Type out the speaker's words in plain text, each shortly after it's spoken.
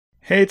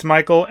Hey, it's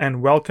Michael,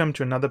 and welcome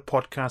to another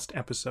podcast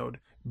episode.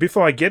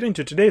 Before I get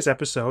into today's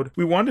episode,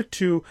 we wanted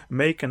to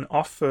make an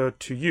offer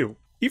to you.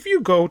 If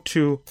you go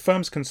to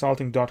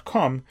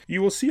firmsconsulting.com,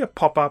 you will see a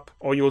pop-up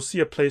or you'll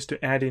see a place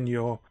to add in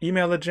your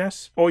email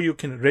address, or you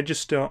can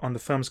register on the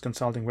Firms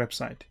Consulting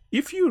website.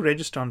 If you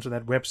register onto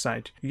that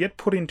website, you get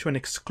put into an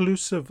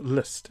exclusive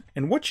list.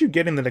 And what you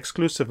get in that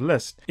exclusive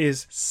list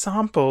is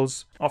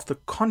samples of the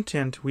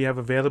content we have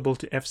available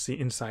to FC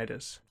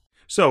Insiders.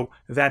 So,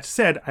 that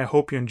said, I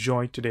hope you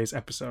enjoyed today's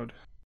episode.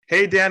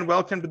 Hey, Dan,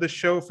 welcome to the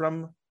show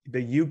from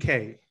the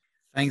UK.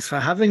 Thanks for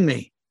having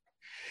me.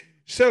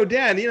 So,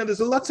 Dan, there's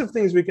lots of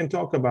things we can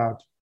talk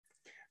about.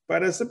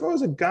 But I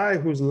suppose a guy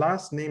whose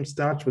last name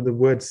starts with the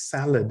word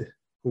salad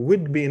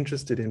would be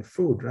interested in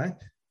food, right?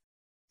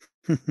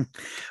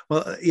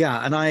 Well,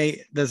 yeah, and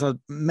there's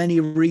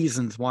many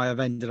reasons why I've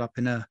ended up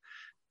in a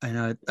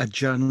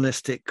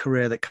journalistic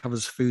career that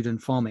covers food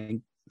and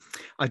farming.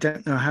 I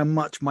don't know how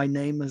much my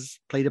name has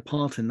played a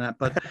part in that,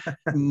 but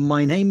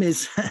my name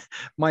is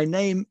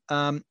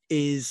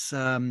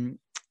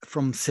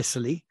from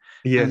Sicily.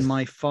 Yes. And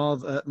my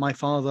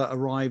father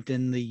arrived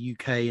in the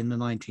UK in the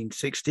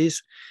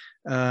 1960s.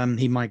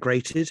 He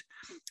migrated,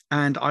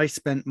 and I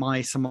spent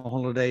my summer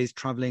holidays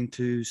traveling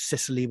to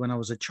Sicily when I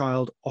was a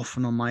child,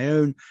 often on my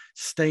own,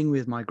 staying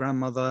with my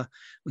grandmother.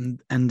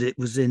 And it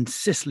was in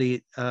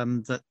Sicily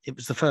that it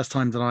was the first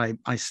time that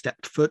I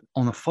stepped foot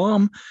on a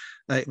farm.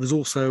 It was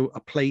also a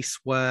place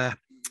where,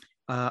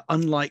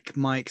 unlike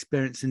my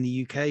experience in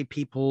the UK,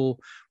 people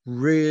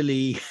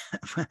really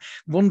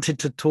wanted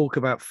to talk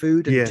about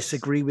food and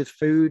disagree with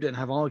food and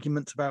have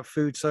arguments about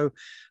food. So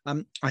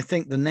I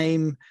think the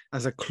name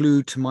as a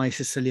clue to my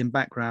Sicilian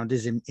background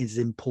is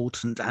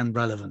important and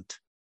relevant.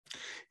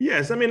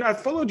 Yes,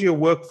 I've followed your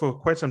work for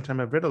quite some time.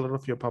 I've read a lot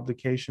of your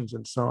publications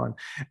and so on.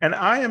 And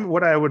I am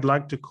what I would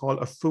like to call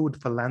a food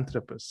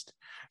philanthropist.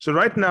 So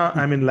right now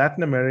I'm in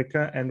Latin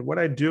America, and what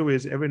I do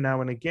is every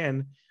now and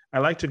again, I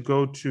like to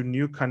go to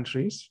new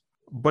countries,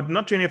 but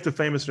not to any of the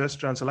famous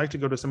restaurants. I like to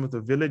go to some of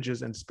the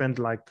villages and spend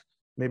like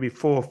maybe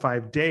 4 or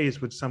 5 days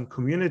with some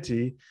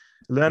community,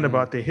 learn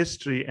about their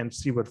history and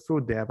see what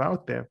food they have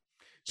out there.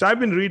 So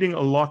I've been reading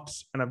a lot,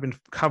 and I've been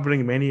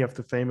covering many of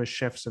the famous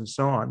chefs and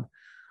so on.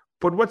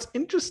 But what's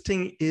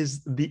interesting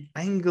is the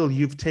angle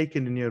you've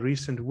taken in your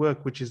recent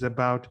work, which is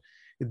about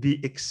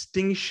the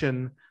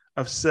extinction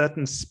of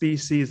certain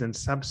species and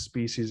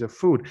subspecies of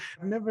food.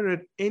 I've never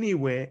read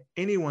anywhere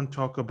anyone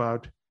talk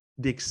about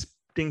the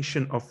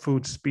extinction of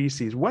food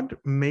species. What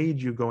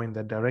made you go in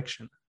that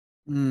direction?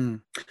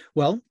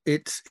 Well,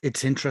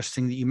 it's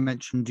interesting that you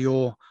mentioned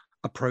your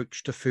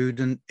approach to food,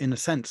 and in a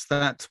sense,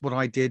 that's what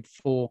I did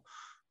for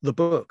the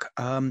book.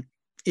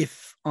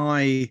 If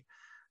I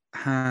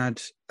had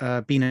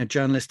been a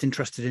journalist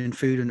interested in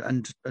food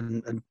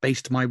and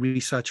based my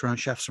research around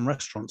chefs and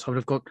restaurants, I would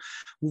have got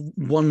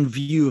one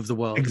view of the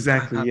world.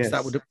 Exactly. Yes.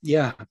 That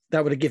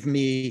would have given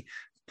me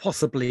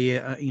possibly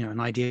an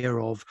idea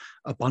of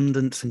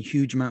abundance and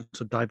huge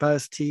amounts of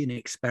diversity and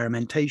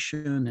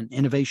experimentation and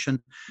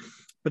innovation.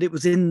 But it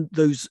was in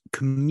those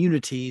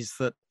communities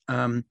that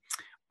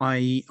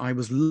I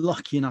was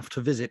lucky enough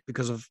to visit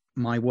because of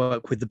my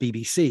work with the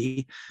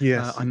BBC.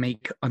 Yes. I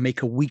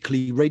make a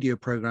weekly radio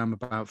program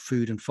about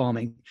food and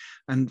farming,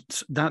 and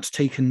that's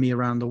taken me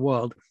around the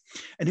world.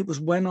 And it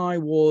was when I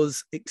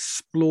was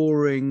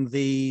exploring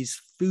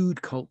these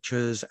food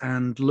cultures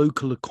and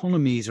local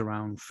economies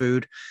around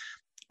food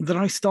that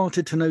I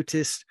started to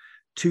notice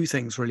two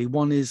things, really.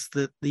 One is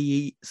that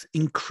the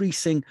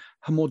increasing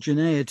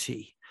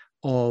homogeneity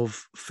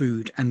of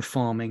food and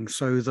farming,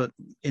 so that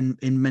in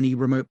many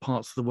remote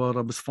parts of the world,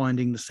 I was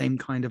finding the same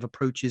kind of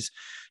approaches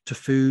to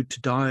food,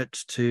 to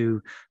diet,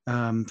 to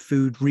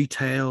food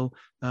retail,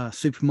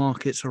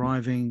 supermarkets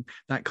arriving,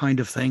 that kind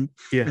of thing.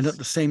 Yes. And at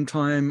the same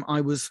time, I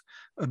was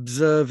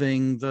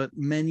observing that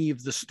many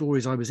of the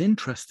stories I was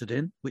interested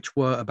in, which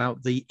were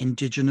about the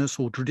indigenous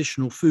or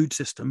traditional food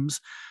systems,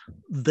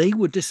 they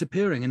were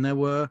disappearing, and there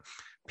were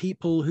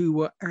people who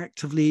were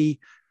actively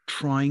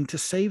trying to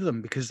save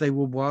them because they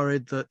were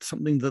worried that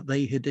something that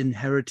they had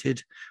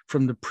inherited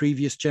from the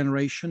previous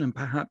generation and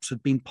perhaps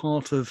had been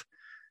part of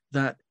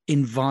that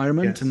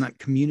environment and that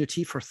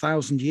community for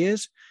 1,000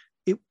 years,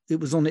 it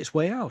was on its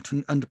way out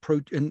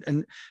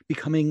and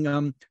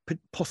becoming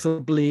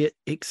possibly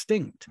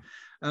extinct.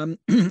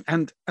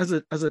 And as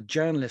a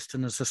journalist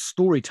and as a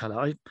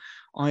storyteller,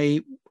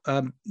 I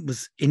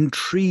was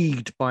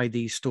intrigued by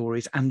these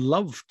stories and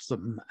loved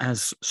them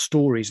as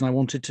stories, and I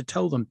wanted to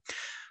tell them.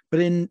 But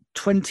in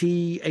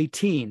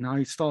 2018,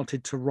 I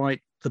started to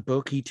write the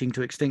book, Eating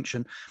to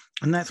Extinction.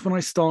 And that's when I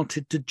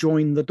started to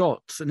join the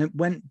dots. And it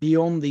went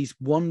beyond these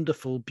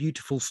wonderful,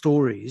 beautiful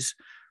stories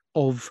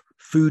of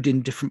food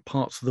in different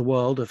parts of the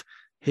world, of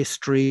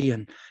history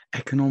and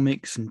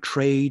economics and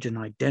trade and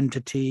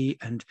identity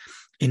and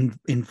in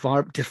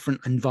different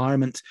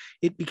environments.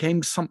 It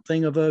became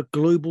something of a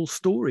global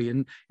story.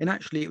 And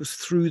actually, it was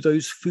through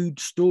those food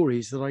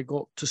stories that I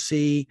got to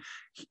see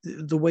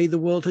the way the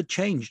world had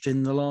changed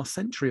in the last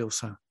century or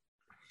so.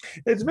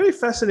 It's very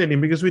fascinating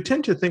because we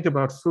tend to think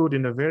about food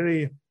in a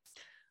very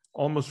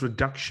almost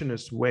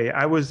reductionist way.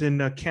 I was in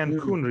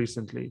Cancun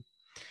recently,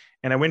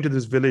 and I went to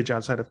this village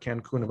outside of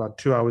Cancun about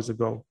 2 hours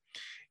ago.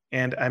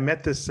 And I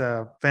met this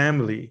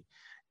family,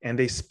 and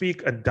they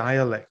speak a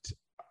dialect.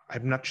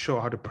 I'm not sure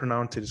how to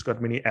pronounce it. It's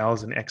got many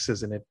L's and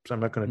X's in it, so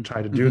I'm not going to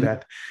try to do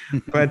that.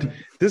 But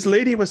this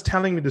lady was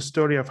telling me the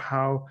story of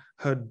how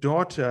her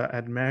daughter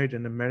had married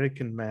an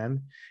American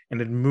man and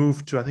had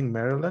moved to, I think,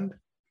 Maryland.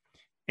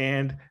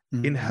 And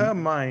in her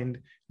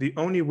mind, the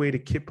only way to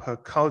keep her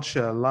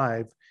culture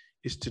alive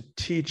is to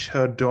teach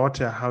her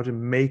daughter how to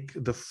make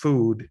the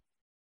food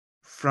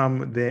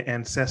from their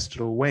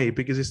ancestral way,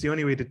 because it's the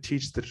only way to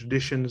teach the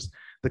traditions,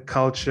 the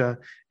culture,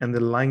 and the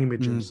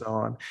language and so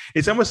on.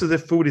 It's almost as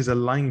if food is a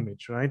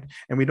language, right?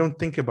 And we don't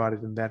think about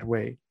it in that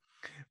way.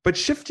 But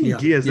shifting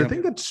gears, the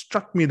thing that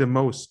struck me the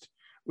most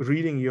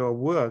reading your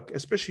work,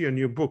 especially your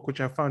new book,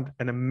 which I found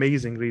an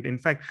amazing read. In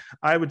fact,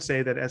 I would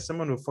say that as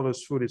someone who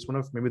follows food, it's one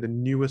of maybe the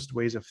newest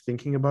ways of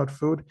thinking about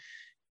food.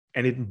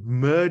 And it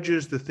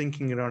merges the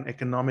thinking around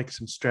economics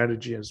and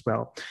strategy as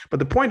well. But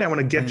the point I want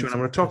to get to, and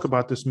I'm going to talk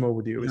about this more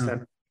with you, is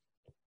that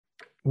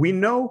we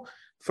know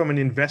from an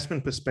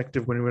investment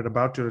perspective, when we're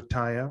about to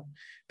retire,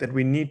 that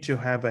we need to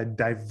have a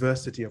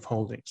diversity of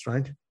holdings,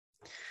 right?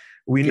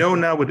 We know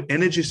now with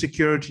energy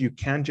security, you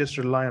can't just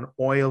rely on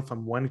oil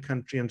from one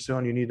country and so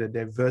on. You need a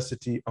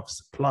diversity of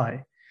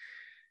supply.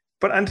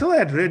 But until I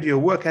had read your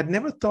work, I'd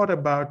never thought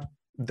about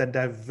the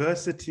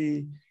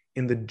diversity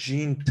in the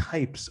gene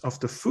types of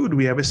the food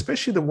we have,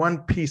 especially the one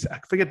piece, I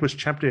forget which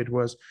chapter it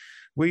was,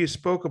 where you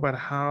spoke about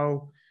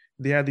how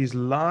there are these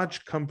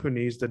large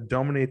companies that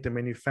dominate the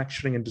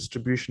manufacturing and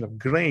distribution of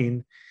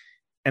grain,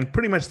 and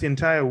pretty much the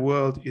entire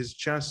world is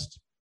just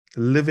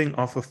living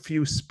off a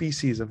few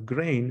species of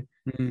grain,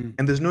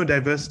 and there's no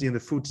diversity in the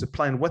food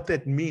supply, and what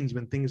that means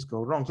when things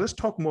go wrong. So let's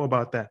talk more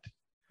about that.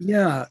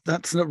 Yeah,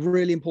 that's a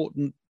really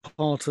important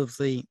part of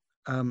the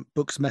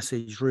book's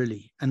message,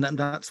 really. And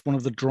that's one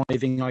of the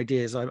driving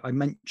ideas. I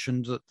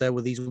mentioned that there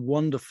were these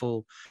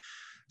wonderful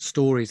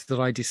stories that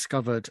I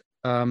discovered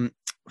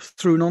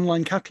through an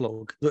online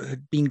catalogue that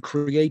had been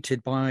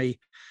created by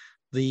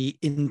the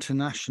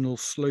international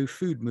slow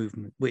food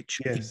movement,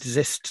 which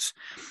exists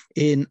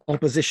in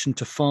opposition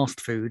to fast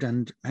food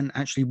and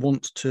actually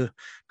wants to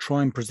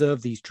try and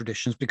preserve these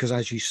traditions because,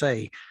 as you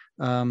say,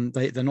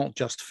 they're not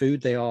just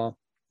food.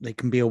 They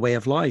can be a way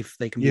of life.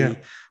 They can be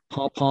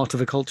part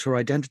of a cultural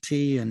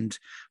identity and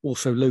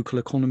also local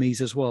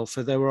economies as well.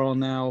 So there are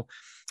now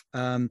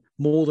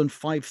more than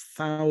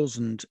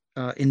 5,000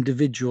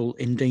 individual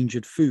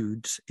endangered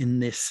foods in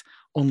this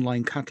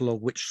online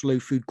catalogue, which Slow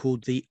Food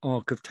called the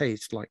Ark of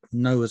Taste, like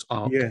Noah's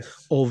Ark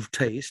of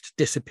Taste,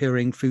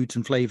 disappearing foods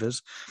and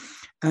flavors.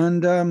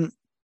 And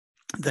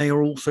they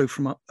are also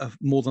from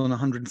more than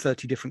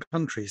 130 different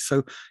countries.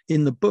 So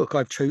in the book,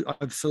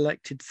 I've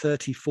selected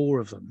 34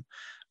 of them.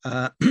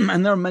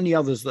 And there are many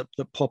others that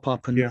pop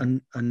up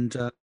and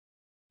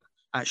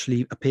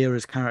actually appear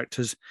as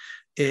characters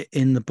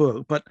in the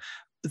book. But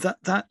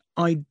that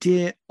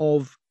idea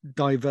of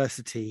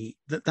diversity,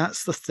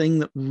 that's the thing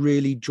that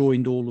really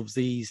joined all of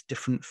these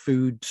different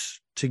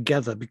foods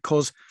together.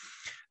 Because,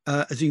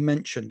 as you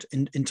mentioned,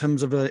 in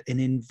terms of an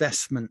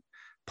investment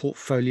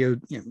portfolio,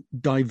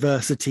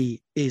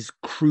 diversity is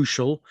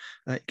crucial.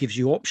 It gives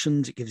you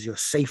options, it gives you a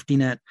safety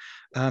net,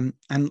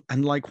 and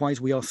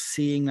likewise we are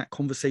seeing that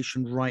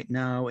conversation right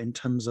now in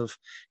terms of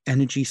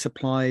energy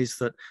supplies,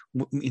 that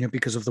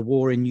because of the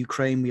war in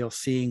Ukraine, we are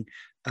seeing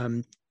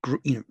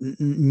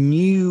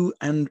new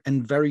and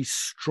very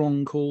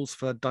strong calls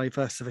for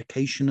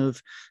diversification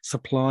of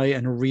supply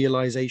and a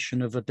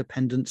realization of a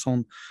dependence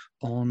on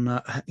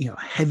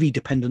heavy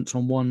dependence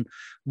on one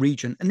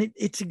region. And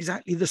it's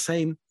exactly the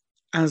same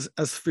as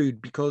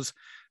food, because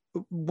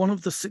one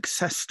of the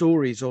success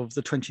stories of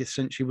the 20th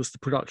century was the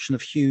production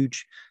of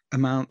huge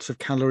amounts of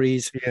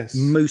calories,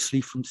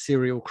 mostly from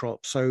cereal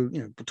crops. So,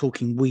 we're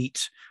talking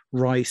wheat,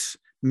 rice,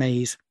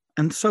 maize,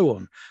 and so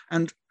on.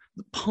 And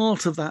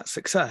part of that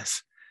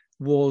success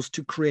was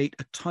to create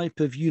a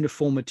type of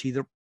uniformity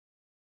that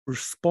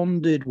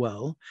responded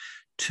well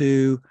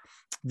to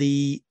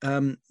the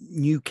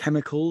new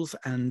chemicals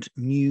and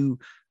new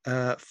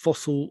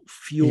fossil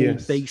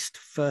fuel-based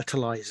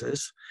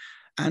fertilizers.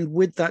 And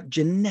with that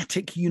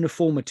genetic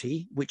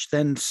uniformity, which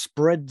then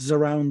spreads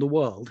around the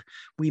world,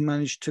 we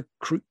managed to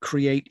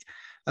create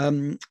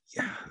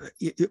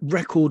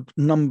record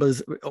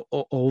numbers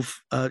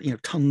of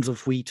tons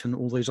of wheat and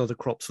all those other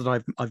crops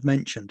that I've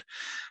mentioned.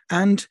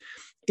 And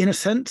in a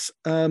sense,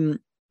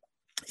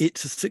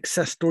 it's a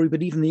success story,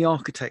 but even the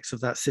architects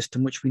of that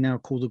system, which we now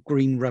call the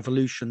Green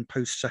Revolution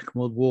post-Second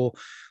World War,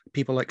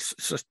 people like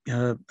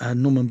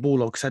Norman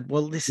Borlaug said,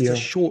 well, this is a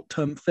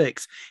short-term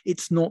fix.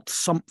 It's not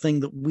something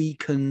that we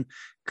can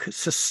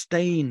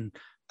sustain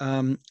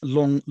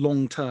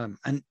long term.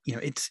 And,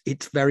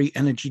 it's very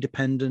energy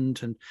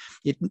dependent, and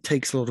it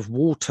takes a lot of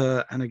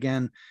water. And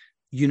again,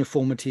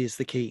 uniformity is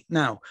the key.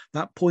 Now,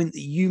 that point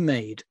that you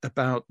made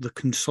about the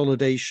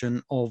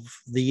consolidation of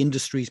the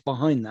industries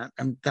behind that,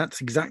 and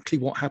that's exactly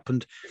what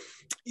happened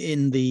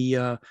in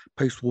the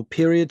post-war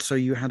period. So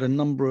you had a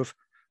number of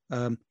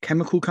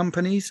chemical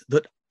companies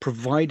that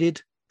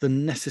provided the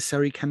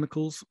necessary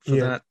chemicals for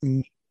that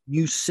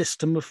new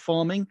system of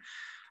farming.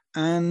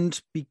 And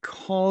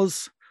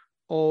because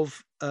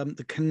of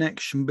the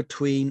connection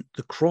between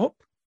the crop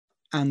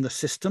and the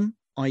system,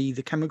 i.e.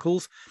 the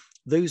chemicals,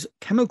 those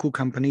chemical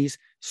companies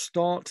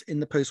start in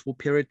the post-war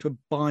period to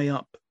buy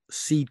up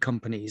seed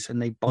companies,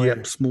 and they buy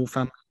up small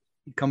family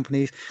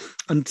companies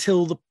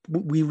until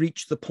we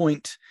reach the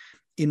point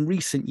in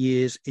recent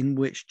years in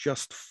which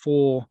just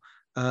 4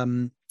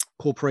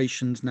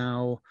 corporations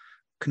now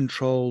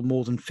control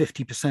more than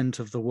 50%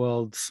 of the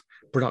world's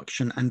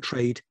production and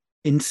trade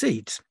in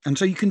seeds. And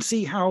so you can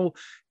see how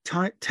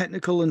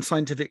technical and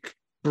scientific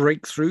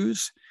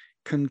breakthroughs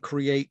can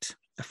create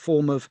a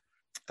form of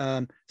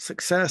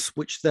success,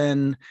 which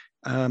then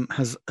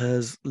has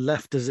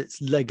left as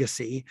its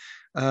legacy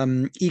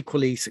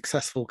equally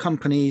successful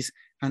companies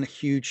and a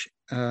huge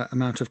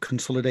amount of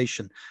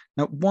consolidation.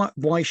 Now,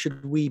 why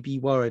should we be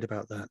worried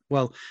about that?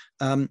 Well,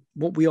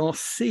 what we are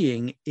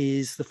seeing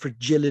is the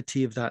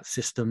fragility of that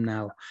system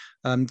now.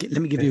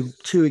 Let me give you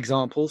 2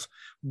 examples.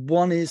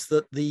 One is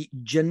that the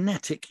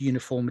genetic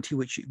uniformity,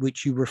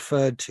 which you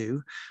referred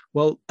to.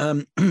 Well,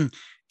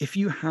 if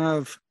you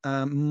have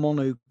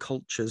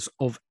monocultures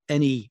of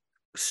any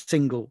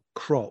single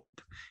crop,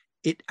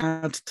 it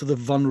adds to the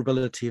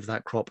vulnerability of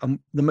that crop. And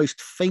the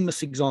most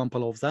famous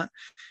example of that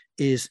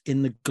is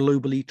in the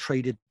globally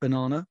traded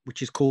banana,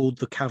 which is called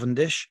the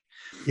Cavendish.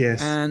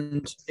 Yes.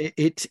 And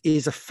it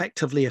is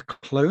effectively a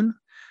clone.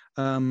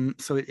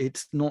 So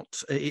it's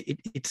not,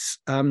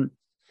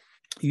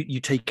 you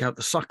take out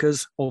the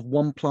suckers of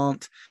one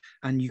plant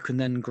and you can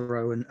then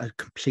grow a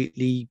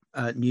completely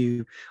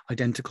new,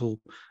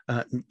 identical,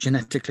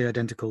 genetically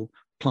identical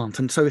plant.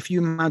 And so if you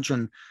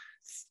imagine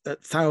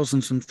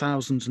thousands and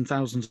thousands and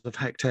thousands of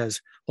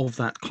hectares of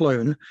that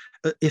clone,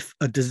 if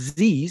a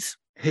disease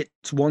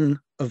hits one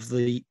of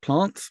the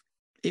plants,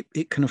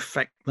 it can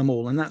affect them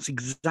all. And that's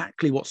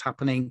exactly what's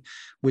happening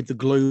with the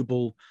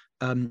global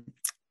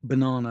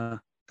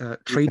banana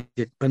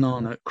traded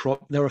banana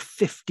crop. There are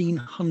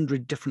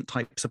 1,500 different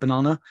types of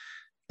banana,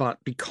 but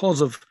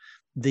because of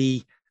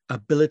the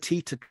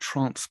ability to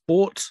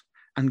transport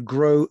and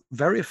grow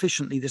very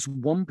efficiently this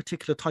one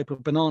particular type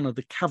of banana,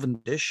 the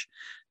Cavendish,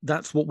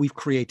 that's what we've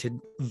created.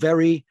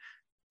 Very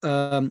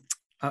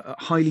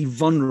highly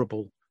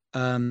vulnerable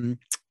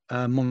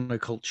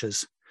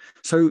monocultures.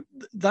 So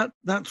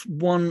that's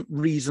one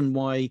reason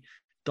why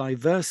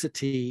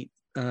diversity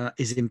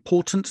is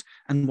important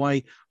and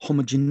why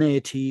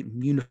homogeneity,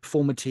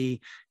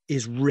 uniformity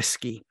is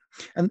risky.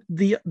 And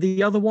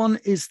the other one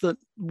is that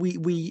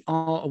we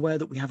are aware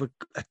that we have a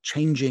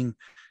changing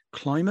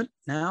climate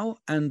now,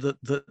 and that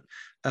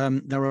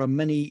there are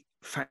many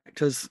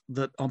factors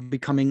that are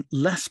becoming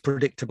less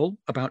predictable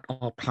about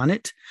our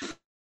planet.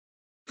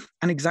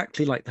 And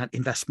exactly like that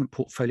investment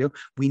portfolio,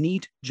 we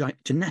need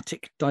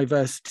genetic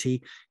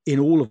diversity in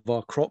all of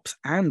our crops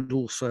and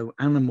also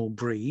animal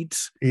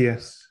breeds.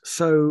 Yes.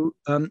 So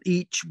let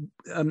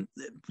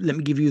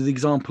me give you the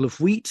example of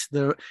wheat.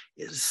 They're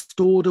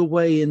stored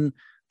away in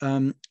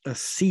a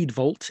seed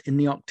vault in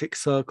the Arctic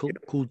Circle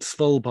called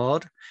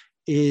Svalbard,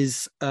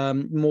 is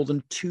more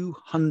than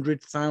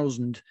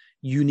 200,000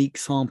 unique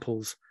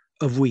samples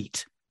of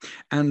wheat.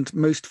 And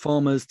most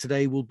farmers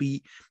today will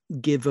be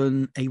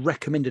given a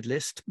recommended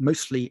list,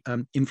 mostly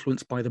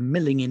influenced by the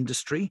milling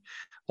industry,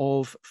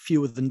 of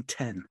fewer than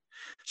 10.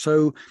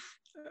 So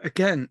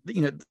again,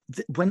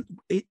 when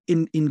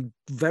in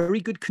very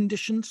good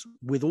conditions,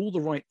 with all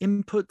the right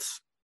inputs,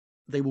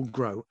 they will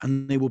grow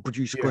and they will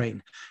produce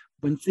grain.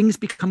 When things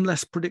become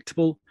less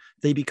predictable,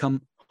 they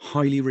become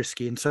highly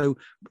risky. And so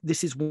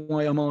this is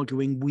why I'm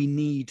arguing we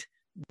need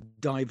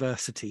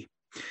diversity.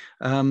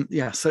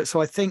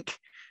 So I think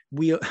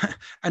we are,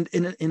 and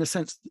in a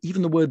sense,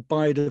 even the word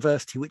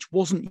biodiversity, which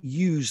wasn't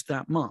used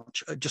that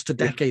much just a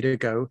decade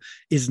ago,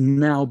 is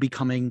now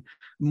becoming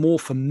more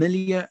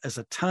familiar as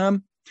a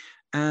term.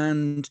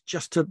 And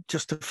just to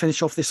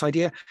finish off this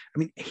idea, I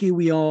mean, here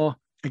we are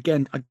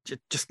again. I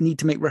just need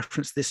to make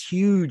reference to this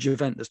huge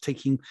event that's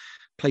taking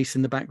place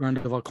in the background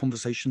of our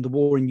conversation, the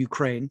war in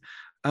Ukraine.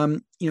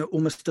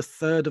 Almost a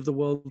third of the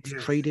world's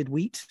traded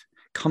wheat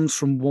comes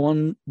from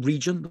one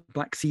region, the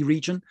Black Sea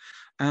region.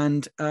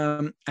 And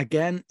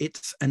again,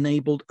 it's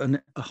enabled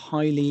a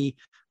highly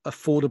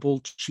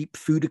affordable, cheap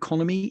food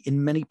economy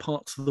in many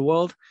parts of the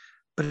world.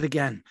 But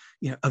again,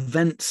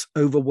 events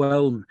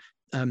overwhelm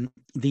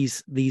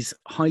these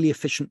highly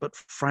efficient but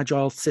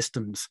fragile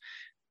systems.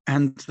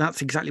 And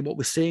that's exactly what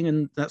we're seeing.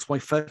 And that's why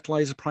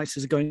fertilizer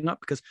prices are going up,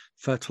 because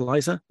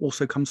fertilizer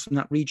also comes from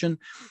that region.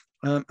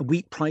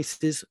 Wheat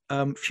prices,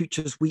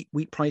 futures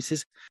wheat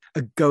prices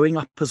are going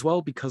up as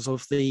well because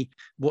of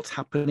what's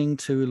happening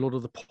to a lot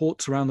of the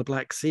ports around the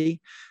Black Sea.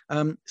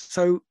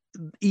 So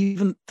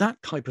even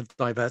that type of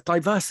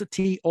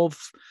diversity of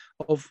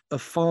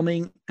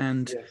farming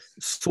and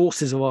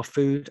sources of our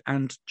food,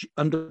 and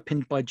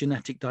underpinned by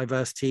genetic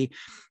diversity,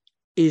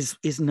 is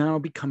now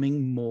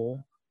becoming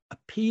more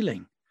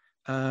appealing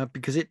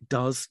because it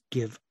does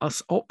give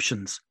us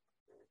options.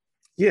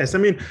 Yes, I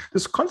mean,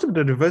 this concept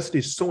of diversity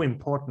is so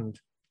important.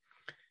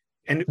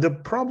 And the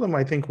problem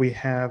I think we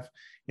have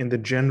in the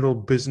general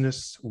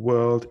business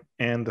world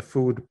and the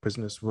food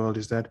business world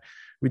is that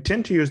we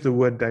tend to use the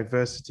word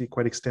diversity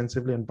quite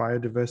extensively and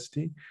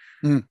biodiversity.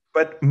 Mm.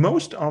 But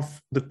most of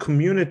the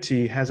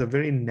community has a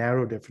very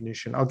narrow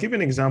definition. I'll give you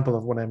an example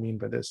of what I mean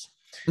by this.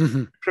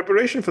 Mm-hmm.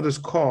 Preparation for this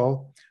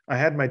call, I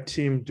had my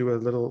team do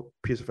a little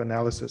piece of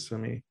analysis for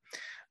me.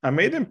 I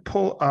made them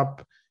pull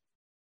up,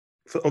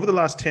 for over the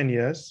last 10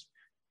 years,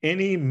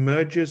 any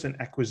mergers and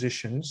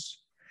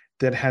acquisitions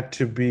that had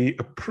to be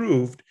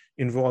approved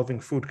involving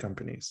food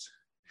companies.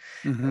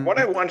 Mm-hmm. What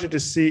I wanted to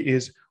see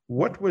is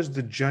what was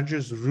the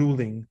judge's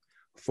ruling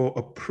for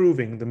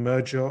approving the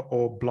merger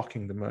or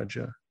blocking the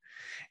merger.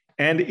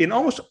 And in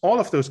almost all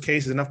of those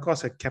cases, and of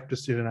course I kept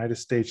this to the United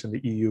States and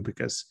the EU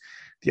because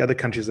the other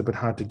countries are a bit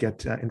hard to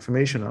get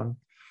information on,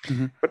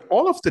 mm-hmm. but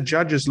all of the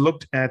judges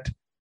looked at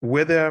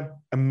whether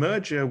a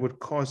merger would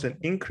cause an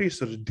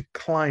increase or a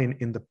decline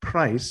in the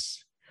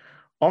price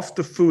of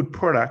the food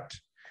product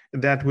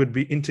that would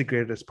be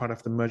integrated as part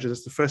of the merger.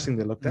 That's the first thing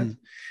they looked at.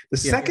 The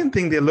second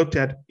thing they looked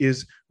at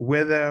is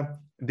whether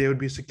there would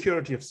be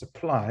security of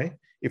supply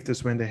if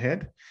this went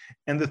ahead.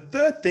 And the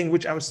third thing,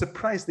 which I was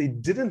surprised they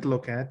didn't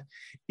look at,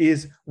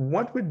 is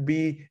what would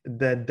be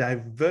the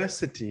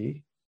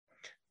diversity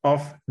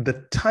of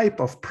the type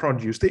of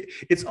produce.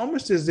 It's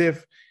almost as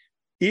if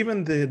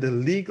even the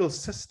legal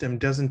system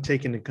doesn't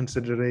take into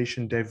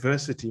consideration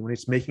diversity when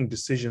it's making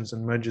decisions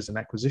on mergers and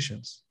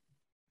acquisitions.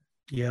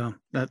 Yeah,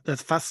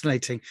 that's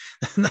fascinating.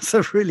 That's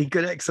a really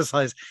good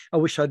exercise. I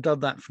wish I'd done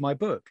that for my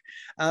book.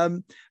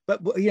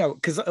 But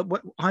because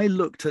I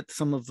looked at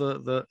some of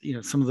the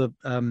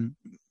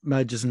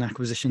mergers and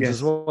acquisitions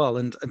as well,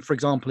 and for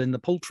example, in the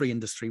poultry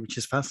industry, which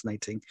is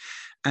fascinating,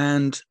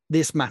 and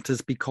this matters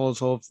because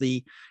of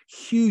the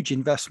huge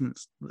investment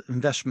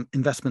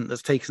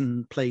that's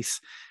taken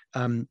place.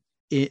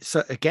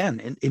 So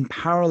again, in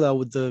parallel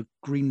with the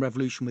green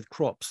revolution with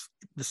crops,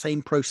 the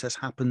same process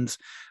happens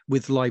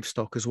with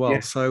livestock as well.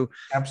 Yes, so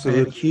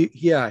absolutely,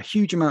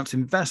 huge amounts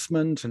of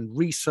investment and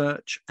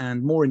research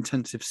and more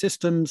intensive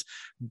systems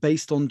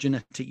based on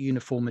genetic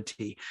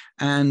uniformity.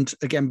 And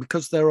again,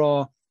 because there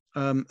are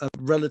a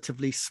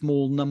relatively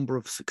small number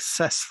of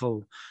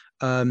successful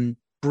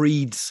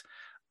breeds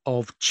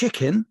of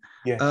chicken,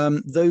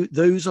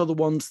 those are the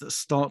ones that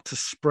start to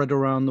spread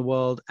around the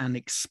world and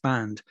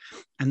expand.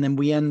 And then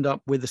we end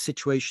up with a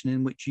situation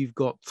in which you've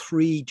got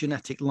 3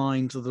 genetic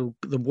lines of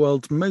the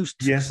world's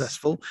most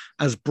successful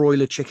as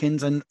broiler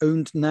chickens, and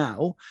owned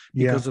now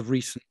because of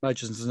recent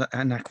mergers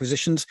and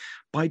acquisitions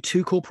by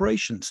 2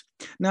 corporations.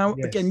 Now,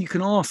 again, you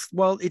can ask,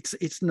 well, it's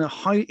a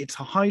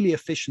highly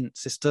efficient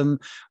system.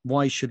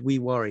 Why should we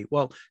worry?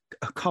 Well,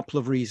 a couple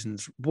of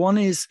reasons. One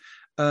is,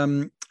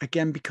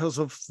 again, because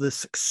of the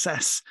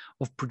success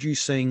of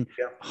producing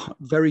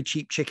very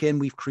cheap chicken,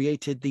 we've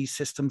created these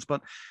systems,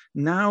 but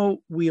now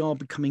we are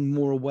becoming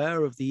more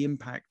aware of the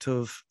impact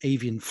of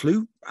avian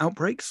flu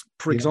outbreaks,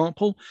 for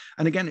example.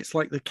 And again, it's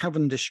like the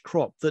Cavendish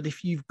crop, that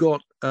if you've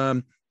got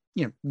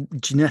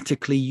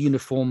genetically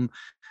uniform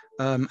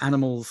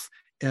animals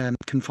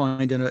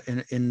confined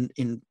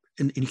in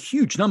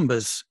huge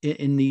numbers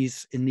in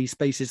these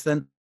spaces,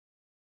 then,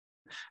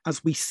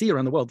 as we see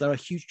around the world, there are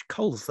huge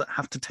culls that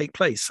have to take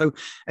place. So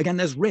again,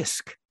 there's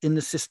risk in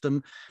the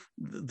system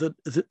that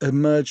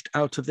emerged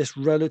out of this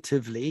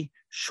relatively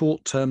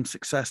short-term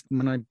success.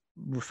 When I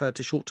refer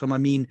to short-term, I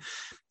mean,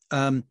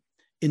 in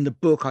the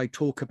book, I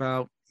talk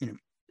about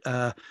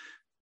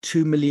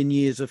 2 million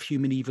years of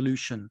human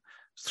evolution,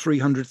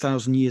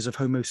 300,000 years of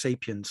Homo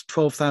sapiens,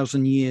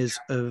 12,000 years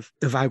of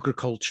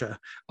agriculture.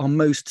 Our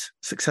most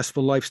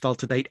successful lifestyle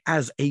to date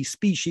as a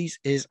species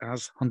is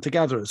as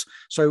hunter-gatherers.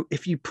 So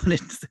if you put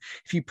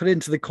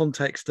into the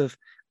context of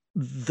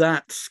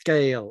that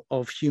scale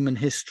of human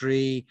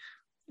history,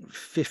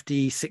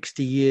 50,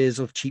 60 years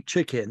of cheap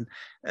chicken,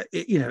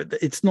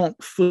 it's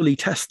not fully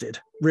tested,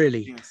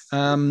 really.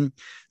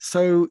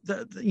 So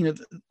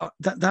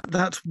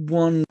that's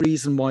one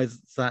reason why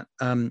that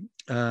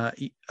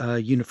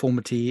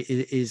uniformity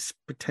is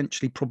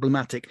potentially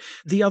problematic.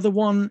 The other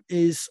one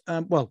is,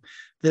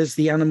 there's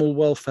the animal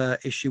welfare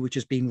issue, which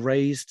has been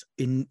raised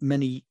in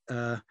many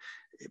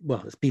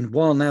it's been a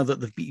while now that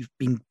there've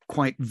been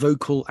quite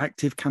vocal,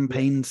 active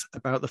campaigns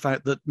about the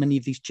fact that many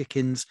of these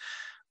chickens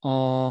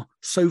are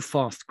so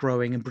fast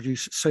growing and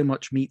produce so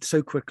much meat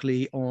so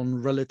quickly on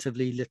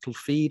relatively little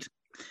feed.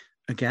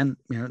 Again,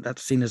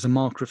 that's seen as a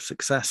marker of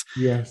success.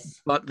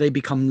 But they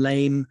become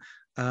lame.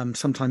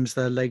 Sometimes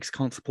their legs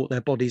can't support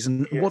their bodies.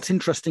 And what's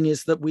interesting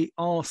is that we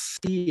are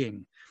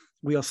starting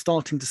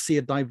to see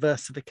a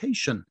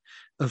diversification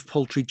of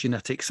poultry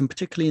genetics, and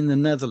particularly in the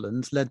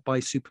Netherlands, led by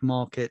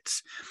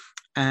supermarkets,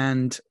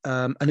 and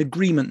an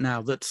agreement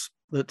now that's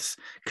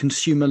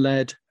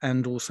consumer-led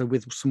and also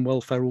with some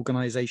welfare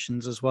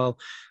organizations as well.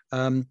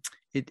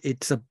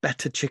 It's a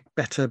better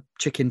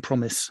chicken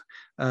promise,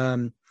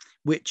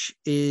 which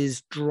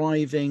is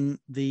driving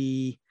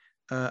the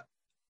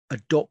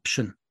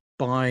adoption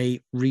by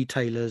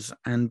retailers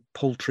and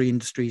poultry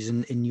industries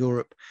in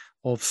Europe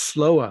of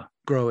slower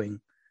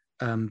growing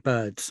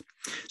birds.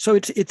 So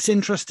it's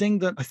interesting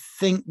that I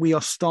think we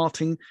are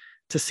starting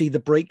to see the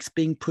brakes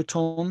being put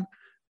on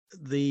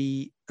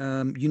the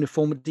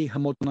uniformity,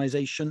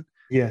 homogenization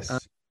Yes.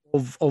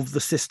 of the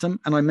system.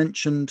 And I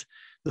mentioned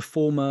the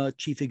former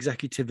chief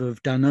executive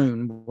of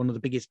Danone, one of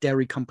the biggest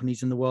dairy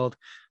companies in the world,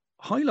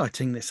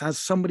 highlighting this as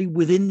somebody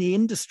within the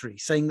industry,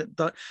 saying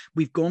that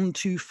we've gone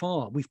too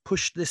far, we've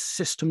pushed this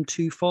system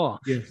too far,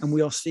 Yes. and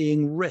we are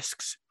seeing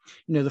risks.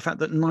 You know, the fact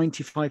that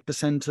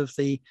 95% of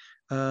the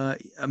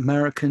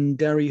American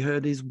dairy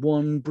herd is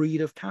one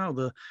breed of cow,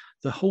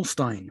 the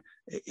Holstein.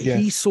 Yes.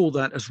 He saw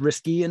that as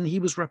risky, and he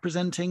was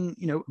representing,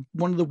 you know,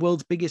 one of the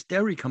world's biggest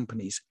dairy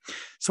companies.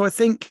 So I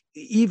think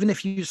even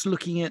if you're just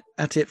looking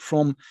at it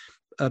from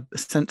a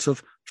sense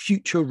of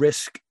future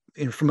risk,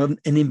 you know, from an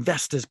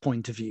investor's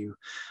point of view,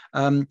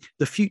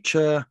 the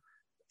future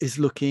is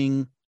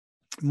looking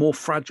more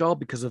fragile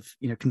because of,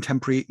 you know,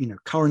 contemporary, you know,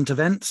 current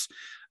events,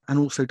 and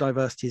also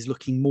diversity is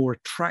looking more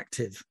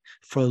attractive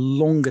for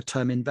longer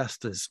term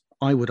investors,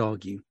 I would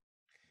argue.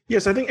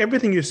 Yes, I think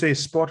everything you say is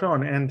spot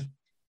on. And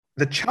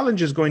the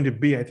challenge is going to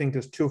be, I think,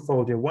 there's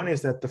twofold here. One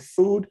is that the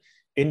food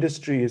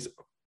industry is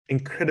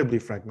incredibly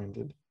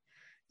fragmented.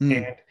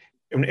 And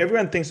when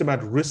everyone thinks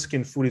about risk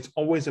in food, it's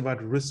always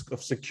about risk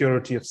of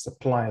security of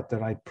supply at the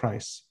right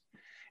price.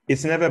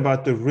 It's never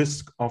about the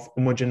risk of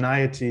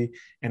homogeneity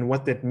and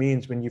what that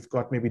means when you've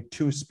got maybe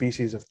two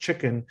species of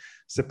chicken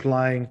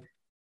supplying,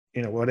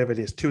 you know, whatever it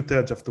is,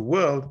 2/3 of the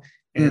world,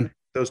 and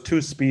those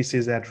two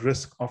species at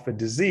risk of a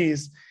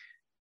disease.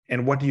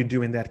 And what do you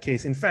do in that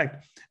case? In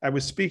fact, I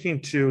was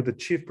speaking to the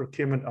chief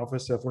procurement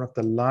officer of one of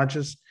the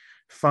largest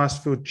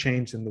fast food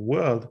chains in the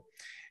world,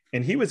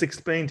 and he was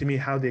explaining to me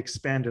how they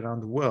expand around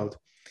the world.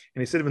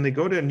 And he said when they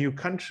go to a new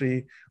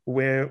country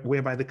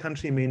whereby the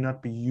country may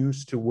not be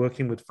used to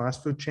working with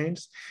fast food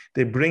chains,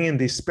 they bring in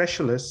these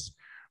specialists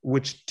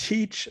which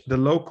teach the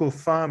local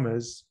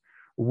farmers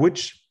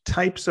which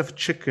types of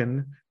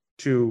chicken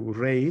to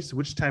raise,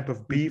 which type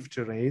of beef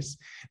to raise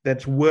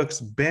that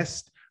works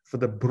best for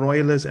the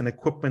broilers and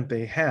equipment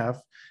they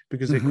have,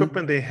 because the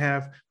equipment they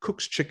have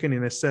cooks chicken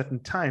in a certain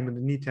time, and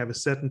they need to have a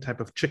certain type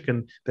of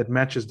chicken that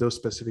matches those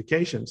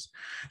specifications.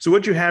 So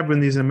what you have when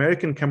these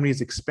American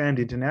companies expand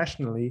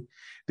internationally,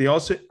 they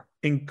also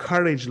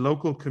encourage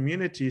local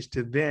communities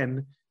to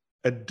then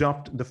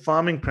adopt the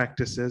farming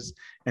practices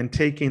and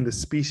take in the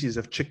species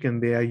of chicken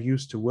they are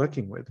used to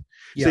working with.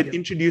 So it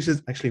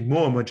introduces actually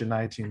more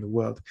homogeneity in the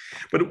world.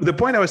 But the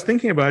point I was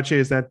thinking about here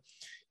is that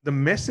the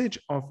message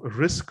of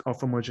risk of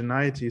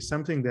homogeneity is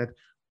something that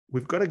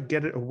we've got to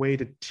get a way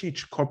to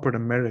teach corporate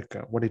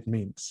America what it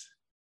means.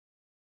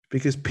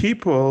 Because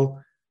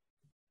people,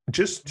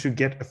 just to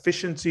get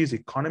efficiencies,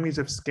 economies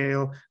of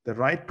scale, the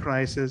right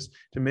prices,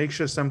 to make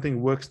sure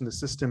something works in the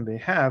system they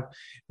have,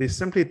 they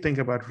simply think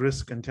about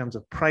risk in terms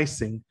of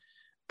pricing,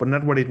 but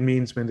not what it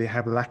means when they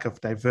have lack of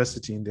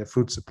diversity in their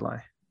food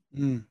supply.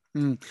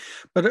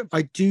 But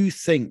I do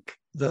think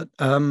that,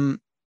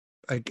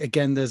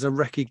 again, there's a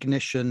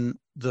recognition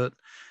that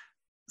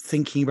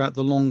thinking about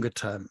the longer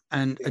term,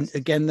 and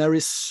again, there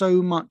is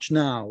so much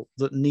now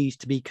that needs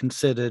to be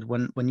considered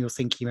when you're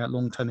thinking about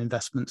long-term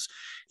investments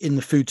in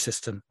the food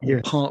system,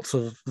 or parts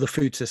of the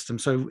food system.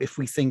 So if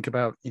we think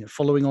about, you know,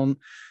 following on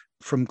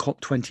from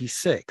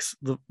COP26,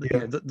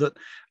 that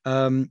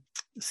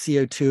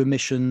CO2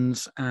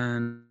 emissions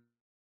and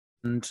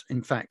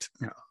in fact,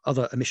 you know,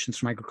 other emissions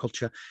from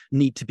agriculture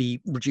need to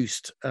be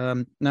reduced.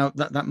 Now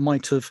that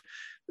might have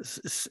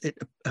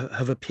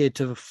appeared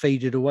to have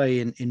faded away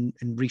in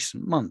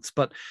recent months,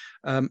 but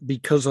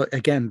because of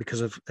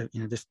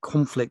you know, this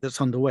conflict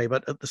that's underway.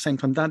 But at the same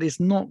time, that is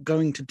not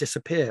going to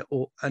disappear,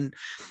 and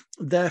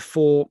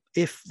therefore,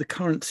 if the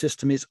current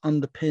system is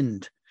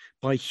underpinned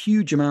by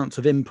huge amounts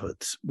of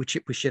inputs, which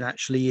it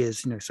actually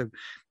is, you know, so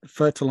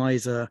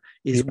fertilizer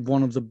is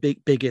one of the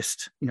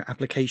biggest, you know,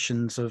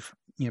 applications of,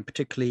 you know,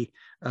 particularly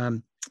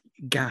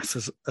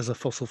gas as a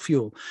fossil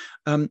fuel.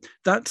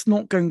 That's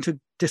not going to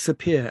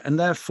disappear, and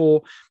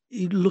therefore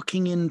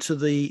looking into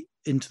the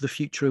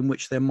future in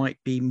which there might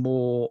be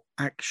more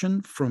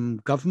action from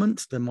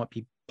governments, there might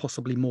be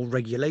possibly more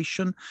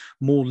regulation,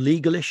 more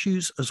legal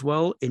issues as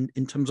well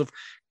in terms of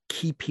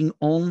keeping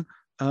on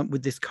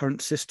with this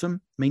current system,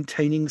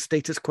 maintaining the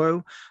status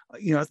quo.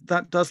 You know,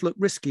 that does look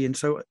risky.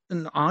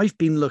 And I've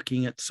been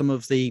looking at some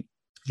of the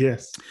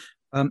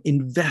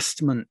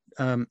investment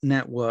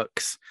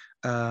networks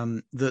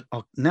that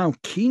are now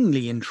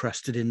keenly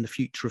interested in the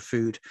future of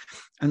food.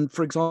 And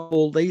for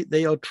example,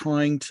 they are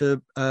trying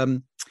to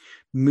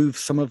move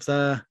some of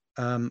their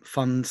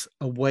funds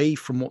away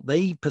from what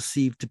they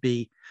perceive to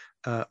be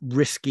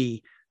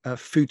risky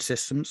food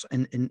systems,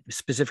 and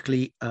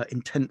specifically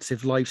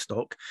intensive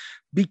livestock,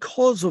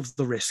 because of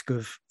the risk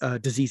of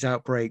disease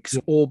outbreaks,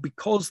 or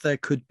because there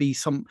could be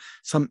some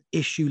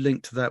issue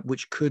linked to that,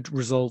 which could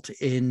result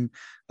in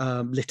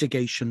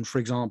litigation, for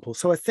example.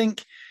 So I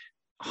think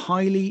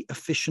highly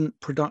efficient,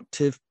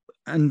 productive,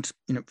 and,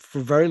 you know, for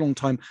a very long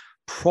time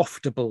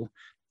profitable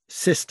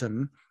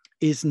system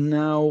is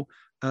now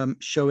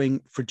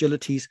showing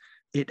fragilities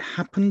it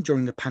happened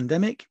during the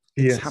pandemic.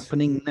 It's Yes.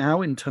 happening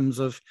now in terms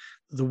of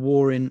the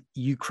war in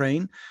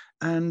Ukraine.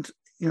 And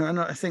and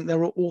I think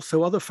there are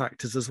also other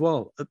factors as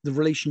well. The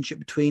relationship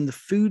between the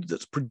food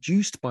that's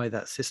produced by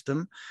that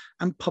system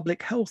and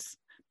public health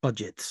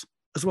budgets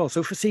as well. So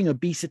if we're seeing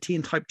obesity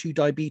and type 2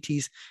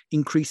 diabetes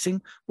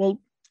increasing,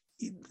 well,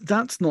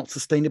 that's not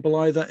sustainable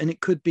either. And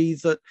it could be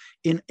that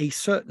in a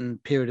certain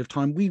period of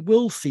time, we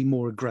will see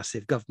more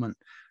aggressive government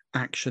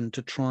action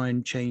to try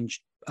and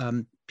change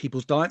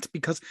people's diets,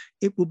 because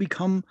it will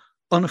become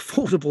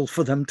unaffordable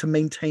for them to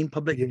maintain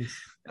public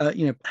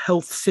Yes.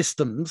 health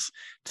systems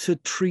to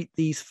treat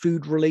these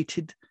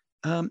food-related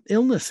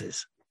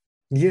illnesses.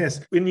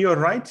 Yes. In your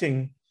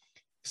writing,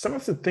 some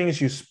of the things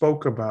you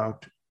spoke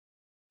about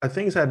are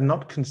things I had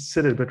not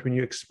considered, but when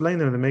you explain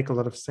them, they make a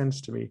lot of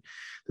sense to me.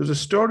 There's a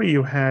story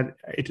you had,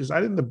 it is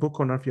either in the book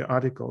or one of your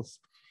articles,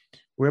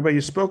 whereby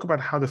you spoke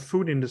about how the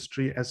food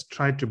industry has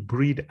tried to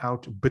breed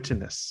out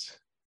bitterness.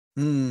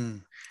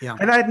 Yeah.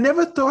 And I'd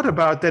never thought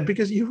about that,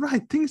 because you're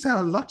right, things are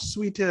a lot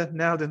sweeter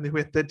now than they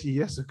were 30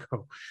 years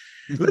ago.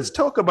 Let's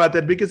talk about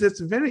that, because it's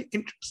very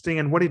interesting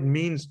and what it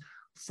means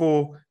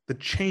for the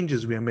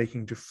changes we are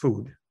making to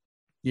food.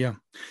 Yeah.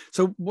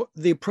 So what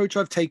the approach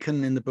I've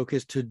taken in the book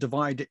is to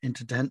divide it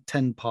into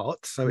 10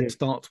 parts. So it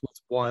starts with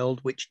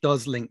wild, which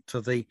does link to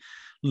the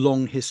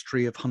long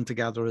history of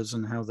hunter-gatherers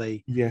and how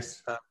they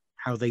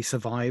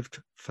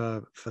survived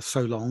for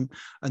so long.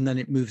 And then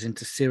it moves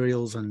into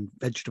cereals and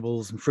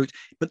vegetables and fruits.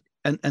 But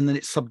and then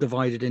it's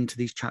subdivided into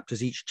these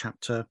chapters. Each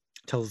chapter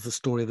tells the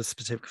story of a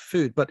specific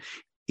food, but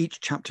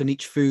each chapter and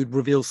each food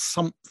reveals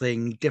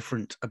something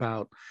different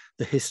about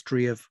the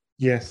history of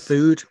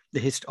food,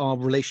 our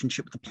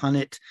relationship with the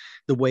planet,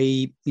 the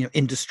way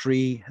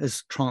industry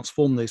has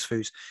transformed those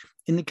foods.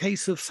 In the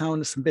case of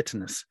sourness and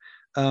bitterness,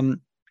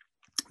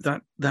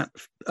 that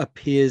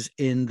appears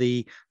in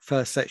the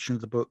first section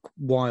of the book,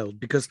 Wild,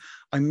 because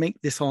I make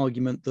this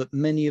argument that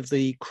many of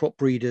the crop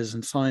breeders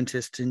and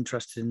scientists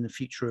interested in the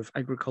future of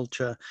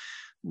agriculture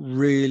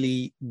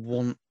really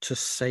want to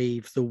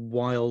save the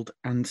wild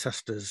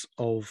ancestors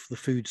of the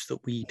foods that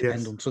we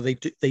depend on. So they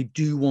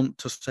do want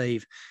to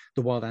save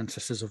the wild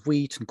ancestors of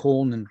wheat and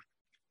corn,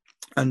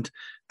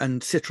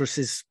 and citrus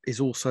is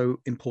also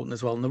important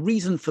as well. And the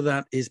reason for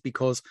that is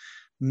because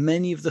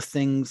many of the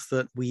things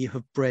that we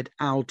have bred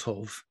out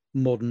of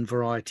modern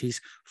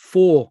varieties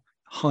for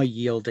high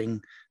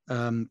yielding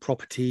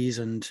properties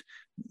and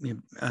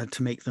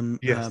to make them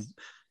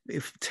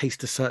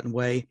taste a certain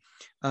way,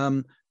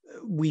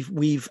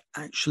 we've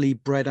actually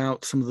bred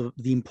out some of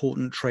the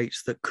important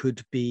traits that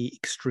could be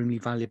extremely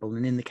valuable.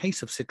 And in the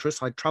case of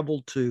citrus, I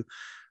traveled to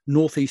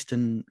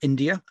northeastern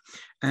India,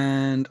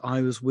 and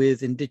I was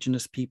with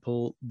indigenous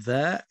people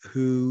there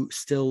who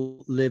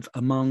still live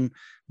among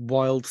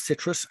wild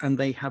citrus, and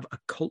they have a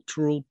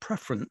cultural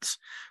preference,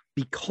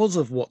 because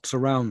of what's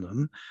around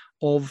them,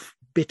 of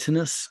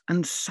bitterness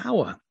and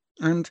sour.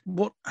 And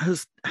what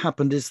has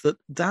happened is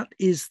that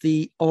is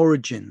the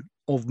origin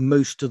of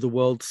most of the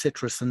world's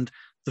citrus, and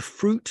the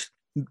fruit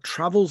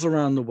travels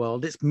around the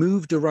world. It's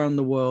moved around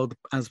the world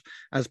as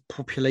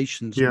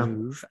populations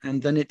move,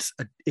 and then it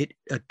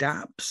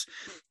adapts,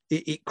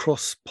 it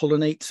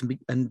cross-pollinates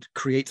and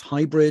creates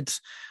hybrids.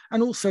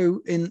 And also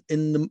in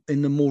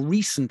the more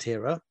recent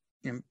era,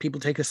 people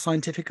take a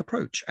scientific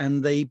approach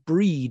and they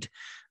breed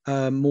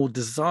more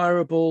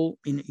desirable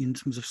in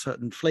terms of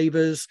certain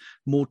flavors,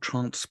 more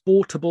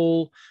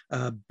transportable,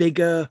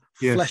 bigger,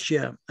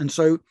 fleshier. And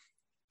so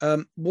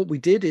what we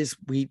did is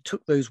we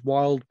took those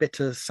wild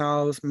bitter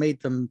sours,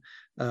 made them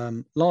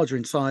larger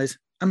in size,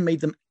 and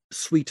made them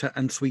sweeter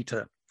and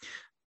sweeter.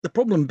 The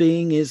problem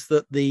being is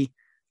that the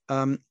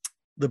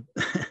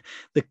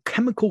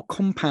chemical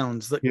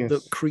compounds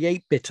that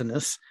create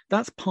bitterness,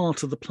 that's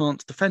part of the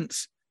plant's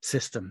defense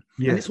system.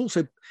 And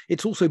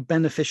it's also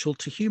beneficial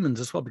to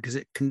humans as well, because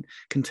it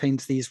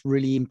contains these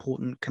really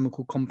important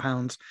chemical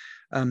compounds,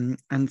 and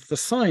the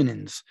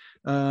cyanins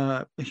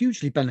are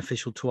hugely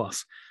beneficial to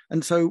us.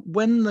 And so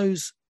when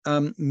those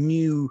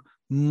new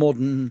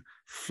modern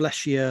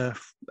fleshier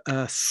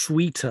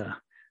sweeter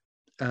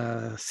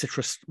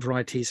citrus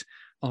varieties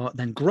are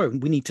then grown,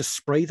 we need to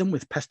spray them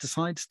with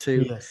pesticides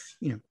to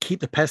keep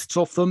the pests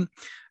off them.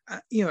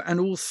 And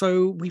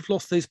also we've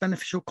lost those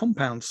beneficial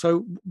compounds.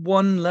 So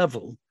one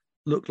level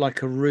looked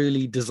like a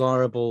really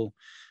desirable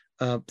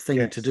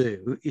thing to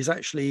do is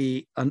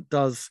actually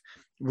does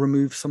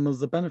remove some of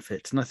the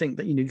benefits. And I think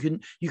that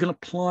you can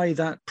apply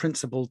that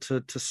principle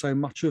to so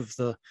much of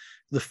the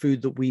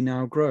food that we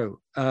now grow.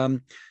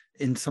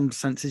 In some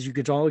senses, you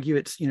could argue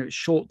it's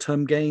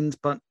short-term gains,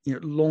 but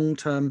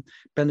long-term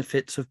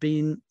benefits have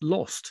been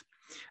lost.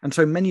 And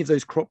so many of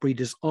those crop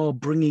breeders are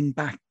bringing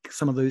back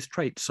some of those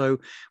traits. So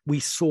we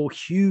saw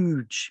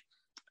huge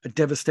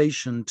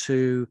devastation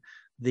to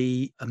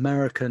the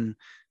American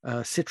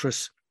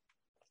citrus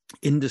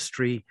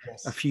industry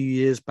a few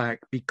years back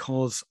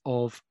because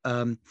of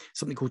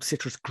something called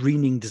citrus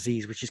greening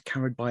disease, which is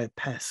carried by a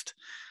pest.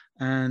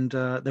 and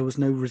there was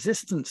no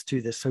resistance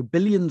to this. So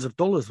billions of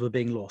dollars were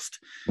being lost.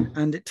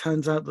 And it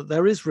turns out that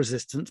there is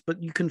resistance,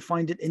 but you can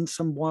find it in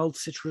some wild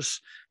citrus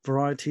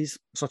varieties,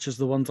 such as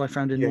the ones I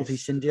found in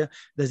Northeast India.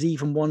 There's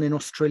even one in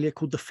Australia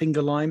called the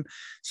finger lime.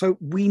 So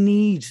we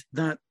need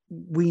that.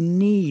 We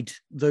need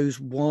those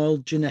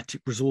wild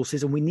genetic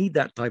resources, and we need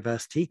that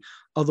diversity.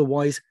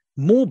 Otherwise,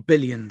 more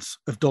billions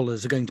of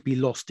dollars are going to be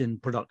lost in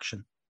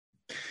production.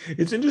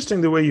 It's interesting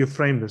the way you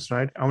frame this,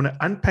 right? I want to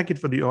unpack it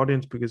for the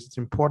audience because it's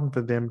important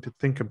for them to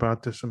think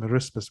about this from a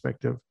risk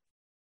perspective.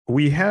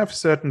 We have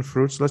certain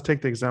fruits. Let's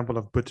take the example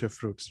of bitter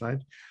fruits,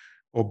 right?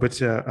 Or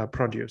bitter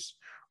produce.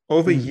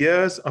 Over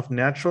years of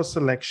natural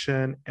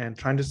selection and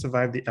trying to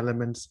survive the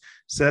elements,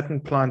 certain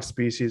plant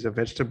species or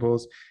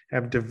vegetables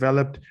have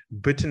developed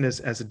bitterness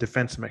as a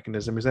defense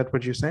mechanism. Is that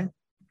what you're saying?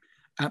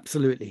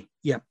 Absolutely.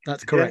 Yeah,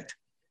 that's correct.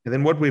 And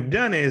then what we've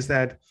done is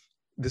that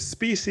the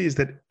species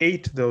that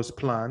ate those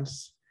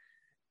plants,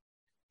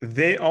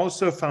 they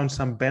also found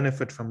some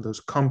benefit from those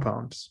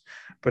compounds.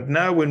 But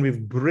now when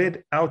we've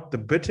bred out the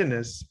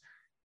bitterness,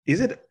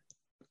 is it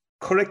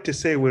correct to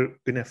say we're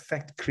in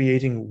effect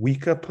creating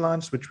weaker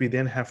plants, which we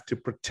then have to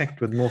protect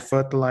with more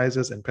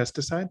fertilizers and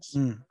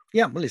pesticides?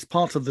 Yeah, well, it's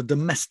part of the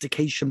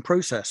domestication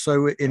process.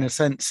 So in a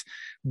sense,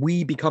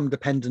 we become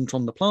dependent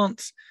on the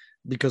plants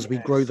because we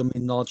grow them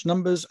in large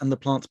numbers, and the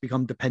plants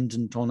become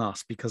dependent on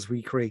us because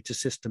we create a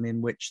system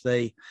in which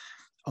they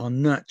are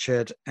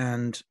nurtured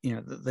and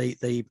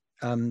they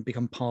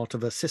become part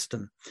of a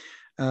system.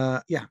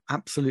 Yeah,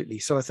 absolutely.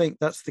 So I think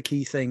that's the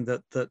key thing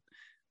that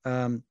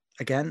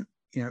again,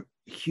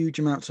 huge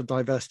amounts of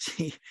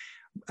diversity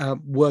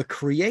were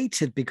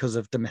created because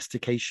of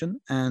domestication.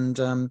 And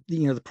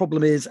the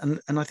problem is,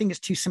 and I think it's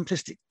too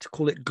simplistic to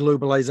call it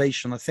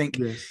globalization. I think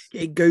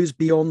it goes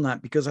beyond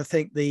that, because I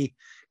think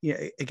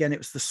again, it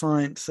was the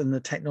science and the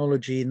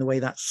technology and the way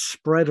that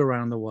spread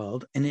around the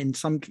world, and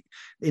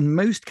in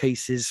most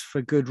cases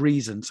for good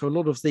reason. So a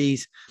lot of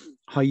these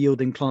high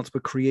yielding plants were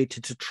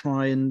created to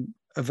try and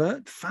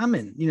avert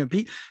famine.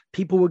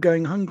 People were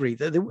going hungry,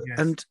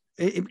 and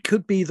it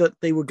could be that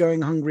they were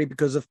going hungry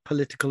because of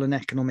political and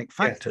economic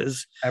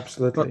factors. Yes,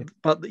 absolutely.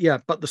 But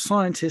the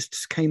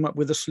scientists came up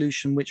with a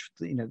solution which,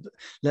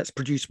 let's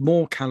produce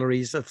more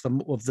calories of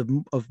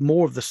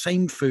more of the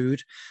same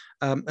food.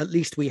 At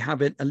least we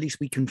have it. At least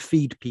we can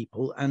feed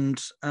people,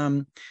 and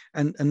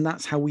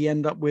that's how we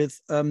end up with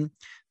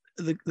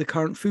the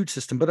current food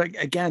system. But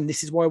again,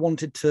 this is why I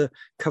wanted to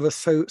cover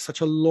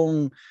such a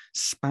long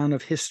span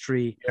of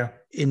history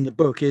in the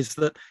book, is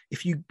that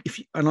if you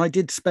and I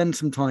did spend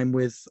some time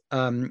with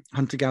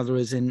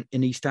hunter-gatherers in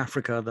East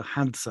Africa, the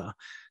Hadza.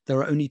 There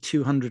are only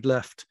 200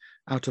 left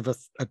out of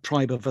a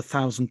tribe of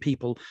 1,000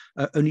 people,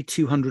 only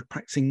 200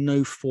 practicing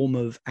no form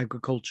of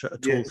agriculture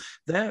at all.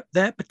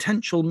 Their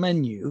potential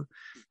menu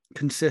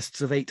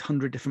consists of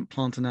 800 different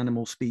plant and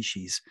animal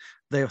species.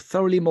 They are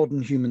thoroughly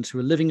modern humans who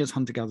are living as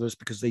hunter-gatherers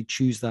because they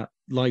choose that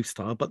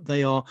lifestyle, but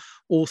they are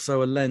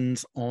also a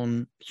lens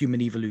on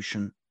human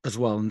evolution as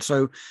well. And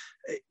so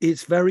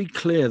it's very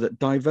clear that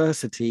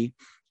diversity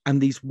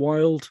and these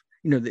wild,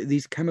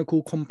 these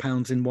chemical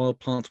compounds in wild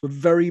plants were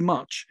very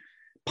much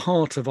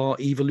part of our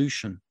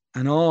evolution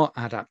and our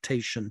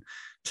adaptation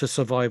to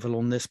survival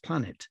on this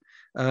planet.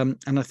 And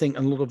I think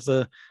a lot of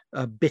the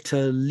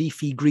bitter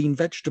leafy green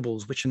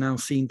vegetables, which are now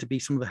seen to be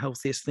some of the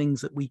healthiest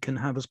things that we can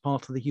have as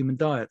part of the human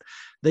diet,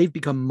 they've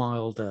become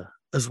milder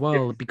as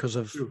well because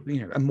of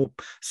and more.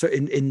 So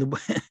in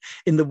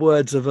the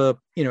words of a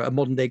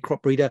modern day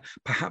crop breeder,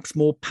 perhaps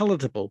more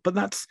palatable. But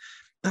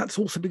that's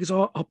also because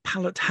our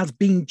palate has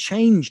been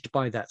changed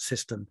by that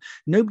system.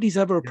 Nobody's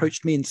ever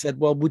approached me and said,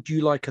 well, would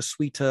you like a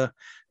sweeter,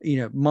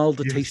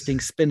 milder tasting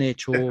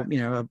spinach or,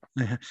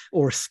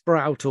 or a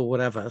sprout or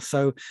whatever.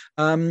 So,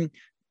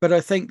 but I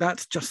think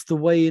that's just the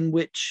way in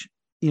which,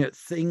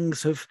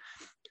 things have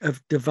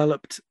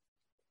developed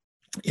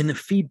in a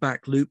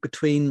feedback loop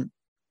between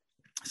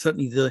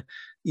certainly the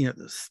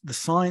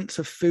science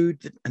of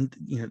food and,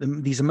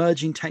 these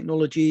emerging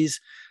technologies,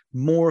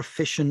 more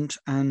efficient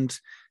and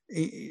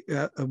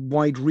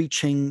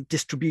wide-reaching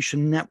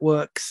distribution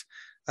networks,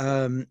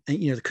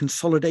 the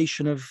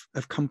consolidation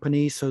of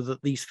companies so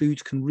that these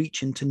foods can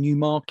reach into new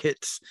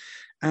markets.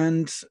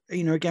 And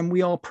again,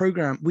 we are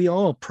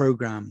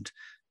programmed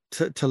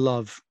to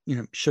love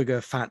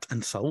sugar, fat,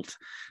 and salt.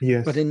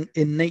 Yes. But in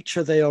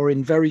nature, they are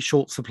in very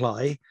short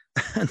supply,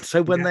 and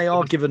so when they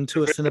are given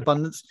to us in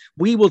abundance,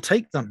 we will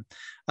take them.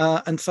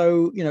 And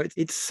so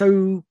it's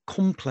so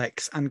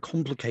complex and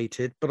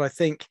complicated. But I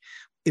think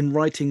in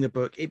writing the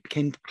book, it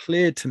became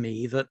clear to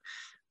me that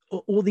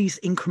all these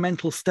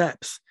incremental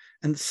steps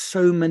and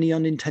so many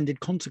unintended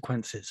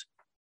consequences.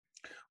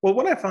 Well,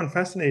 what I found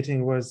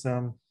fascinating was there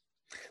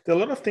are a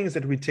lot of things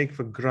that we take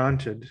for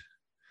granted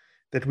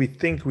that we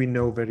think we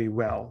know very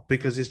well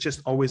because it's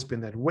just always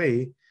been that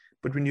way.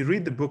 But when you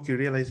read the book, you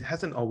realize it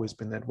hasn't always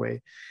been that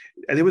way.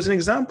 And there was an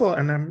example,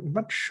 and I'm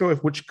not sure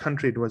which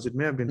country it was. It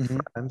may have been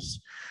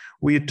France,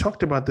 where you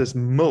talked about this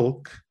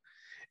milk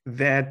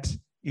that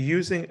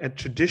using a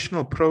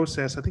traditional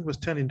process, I think it was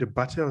turned into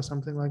butter or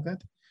something like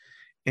that.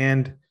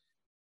 And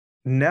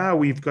now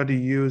we've got to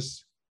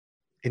use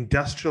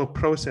industrial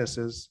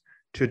processes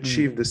to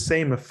achieve the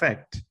same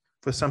effect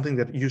for something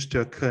that used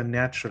to occur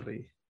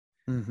naturally.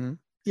 Mm-hmm.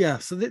 Yeah.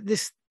 So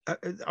this,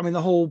 I mean,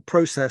 the whole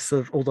process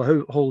of, or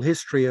the whole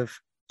history of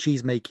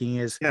cheese making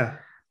is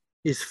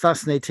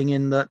fascinating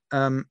in that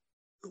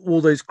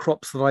all those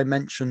crops that I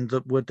mentioned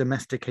that were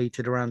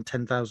domesticated around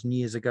 10,000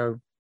 years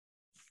ago,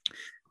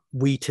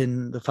 wheat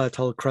in the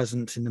Fertile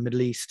Crescent in the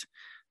Middle East,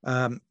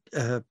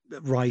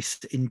 rice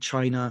in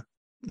China,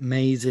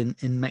 maize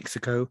in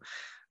Mexico.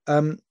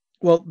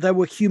 Well, there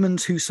were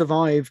humans who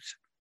survived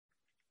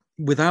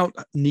without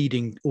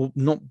needing or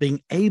not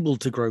being able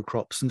to grow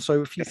crops. And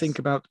so if you think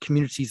about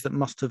communities that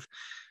must have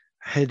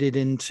headed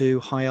into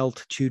high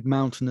altitude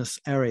mountainous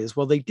areas,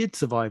 well, they did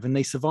survive, and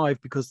they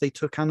survived because they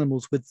took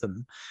animals with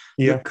them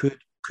that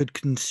could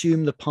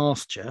consume the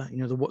pasture, you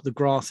know, the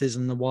grasses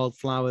and the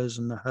wildflowers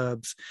and the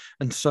herbs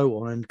and so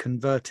on, and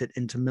convert it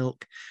into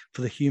milk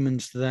for the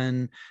humans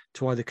then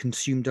to either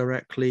consume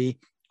directly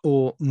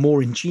or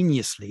more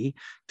ingeniously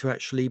to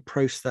actually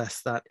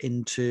process that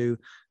into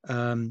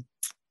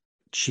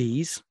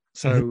cheese.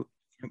 So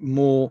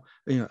more,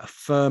 you know, a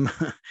firm,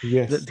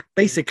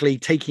 basically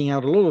taking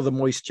out a lot of the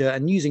moisture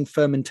and using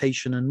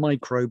fermentation and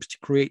microbes to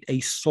create a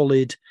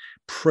solid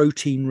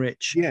protein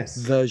rich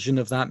version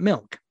of that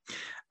milk.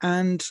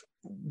 And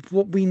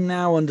what we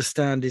now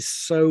understand is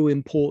so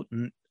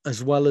important,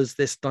 as well as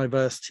this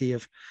diversity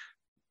of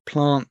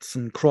plants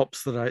and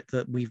crops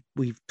that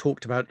we've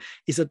talked about,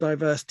 is a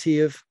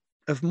diversity of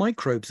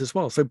microbes as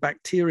well. So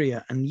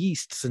bacteria and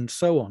yeasts and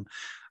so on.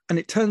 And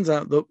it turns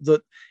out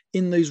that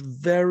in those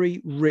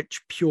very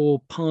rich,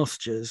 pure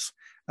pastures,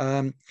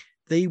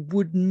 they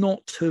would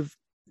not have,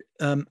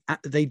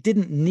 they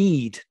didn't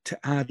need to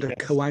add a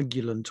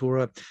coagulant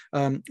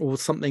or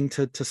something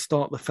to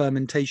start the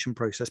fermentation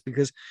process,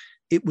 because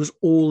it was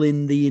all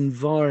in the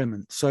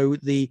environment. So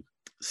the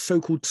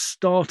so-called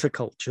starter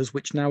cultures,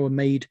 which now are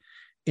made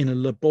in a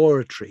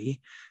laboratory,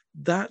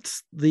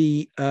 that's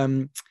the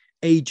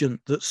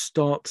agent that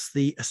starts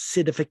the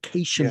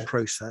acidification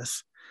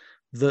process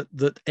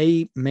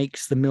that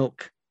makes the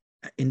milk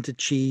into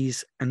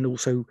cheese, and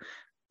also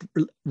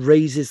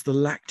raises the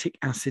lactic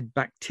acid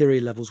bacteria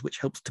levels, which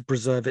helps to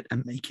preserve it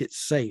and make it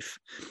safe.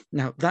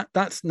 Now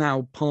that's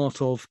now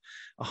part of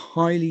a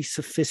highly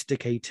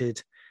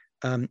sophisticated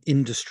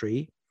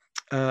industry,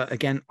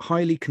 again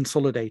highly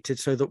consolidated,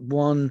 so that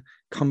one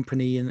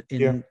company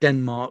in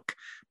Denmark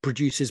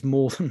produces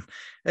more than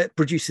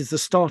produces the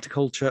starter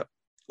culture,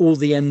 all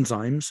the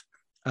enzymes.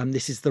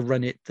 This is the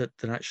rennet that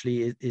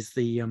actually is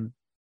the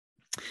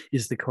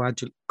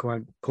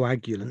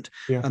coagulant.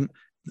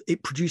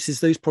 It produces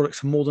those products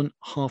for more than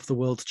half the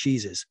world's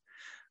cheeses.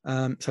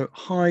 So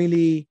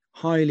highly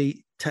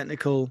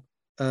technical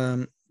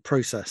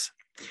process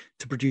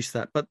to produce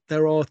that. But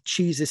there are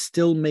cheeses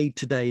still made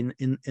today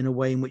in a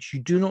way in which you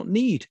do not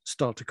need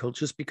starter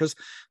cultures, because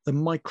the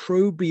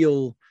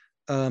microbial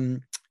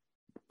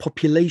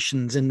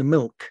populations in the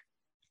milk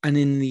and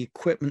in the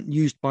equipment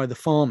used by the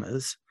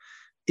farmers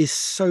is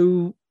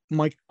so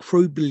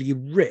microbially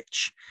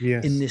rich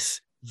in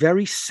this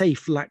very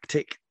safe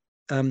lactic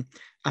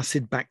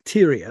acid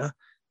bacteria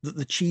that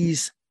the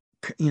cheese,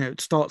 you know,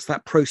 starts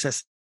that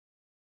process,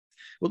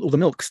 or the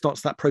milk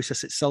starts that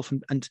process itself,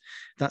 and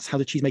that's how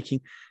the cheese making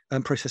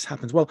process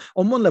happens. Well,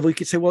 on one level, you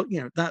could say, well,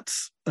 you know,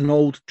 that's an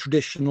old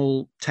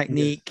traditional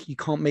technique. You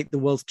can't make the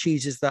world's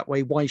cheeses that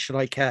way. Why should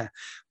I care?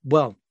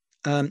 Well,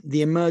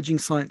 the emerging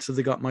science of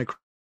the gut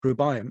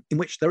microbiome, in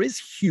which there is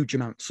huge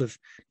amounts of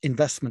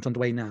investment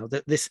underway now,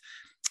 that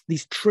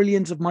these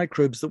trillions of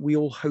microbes that we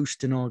all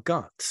host in our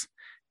guts,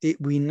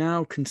 we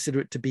now consider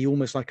it to be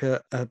almost like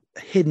a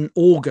hidden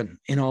organ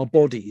in our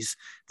bodies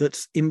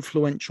that's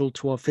influential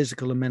to our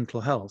physical and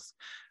mental health.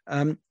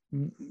 The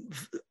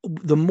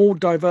more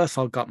diverse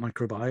our gut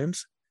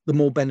microbiomes, the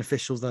more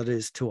beneficial that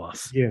is to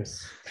us.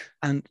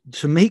 And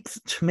to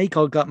make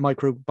our gut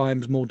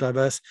microbiomes more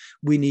diverse,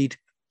 we need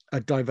a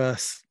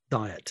diverse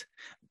diet,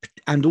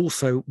 and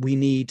also we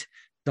need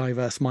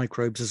diverse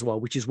microbes as well,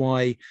 which is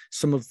why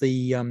some of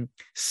the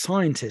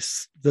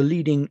scientists, the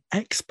leading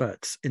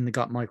experts in the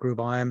gut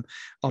microbiome,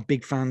 are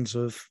big fans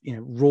of, you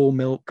know, raw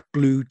milk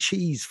blue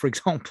cheese, for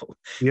example,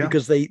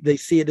 because they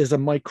see it as a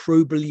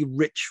microbially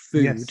rich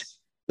food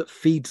that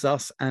feeds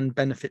us and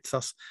benefits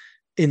us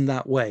in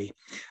that way.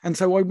 And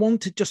so I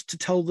wanted just to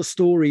tell the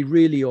story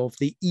really of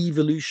the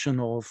evolution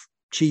of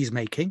cheese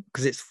making,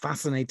 because it's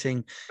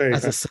fascinating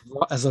as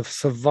a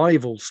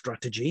survival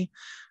strategy,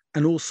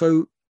 and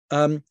also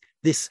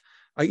this,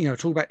 you know,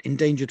 talk about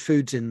endangered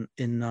foods in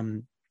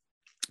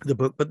the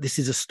book, but this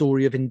is a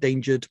story of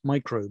endangered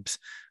microbes.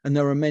 And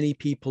there are many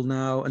people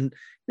now, and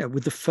you know,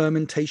 with the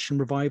fermentation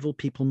revival,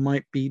 people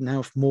might be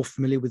now more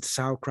familiar with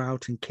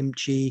sauerkraut and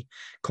kimchi,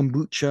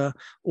 kombucha,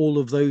 all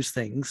of those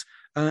things.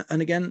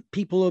 And again,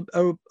 people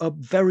are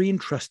very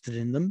interested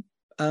in them,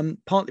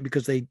 partly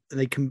because they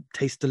can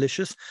taste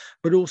delicious,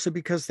 but also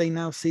because they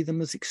now see them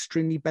as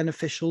extremely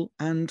beneficial,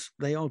 and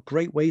they are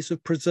great ways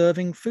of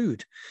preserving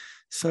food.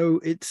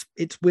 So it's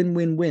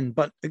win-win-win.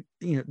 But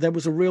there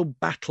was a real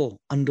battle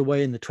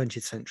underway in the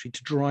 20th century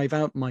to drive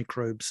out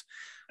microbes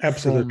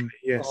Absolutely, from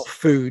our yes.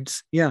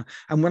 foods. Yeah.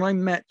 And when I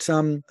met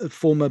a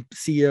former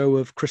CEO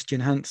of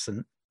Christian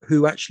Hansen,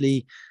 who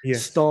actually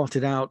Yes.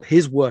 started out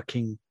his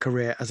working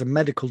career as a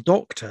medical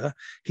doctor,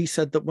 he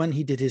said that when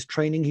he did his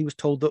training, he was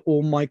told that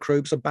all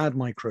microbes are bad Yeah.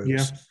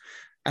 microbes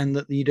and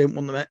that you don't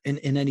want them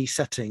in any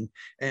setting,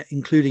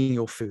 including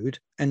your food.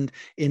 And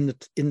in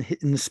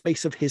the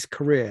space of his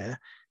career,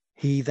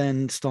 he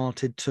then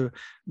started to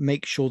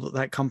make sure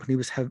that company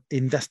was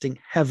investing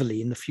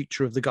heavily in the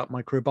future of the gut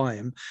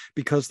microbiome,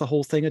 because the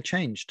whole thing had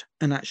changed.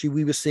 And actually,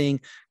 we were seeing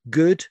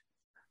good,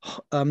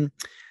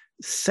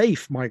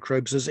 safe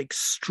microbes as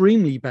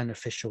extremely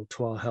beneficial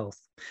to our health.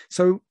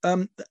 So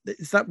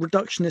it's that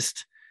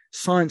reductionist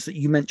science that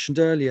you mentioned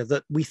earlier,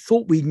 that we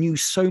thought we knew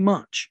so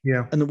much,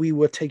 Yeah. and that we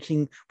were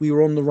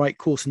on the right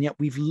course, and yet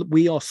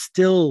we are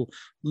still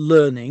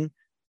learning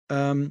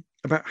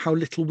about how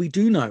little we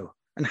do know,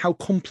 and how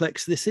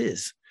complex this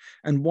is,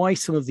 and why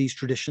some of these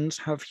traditions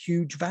have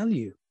huge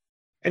value.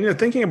 And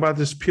thinking about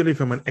this purely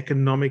from an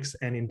economics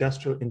and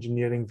industrial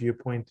engineering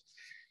viewpoint,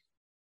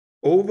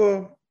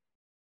 over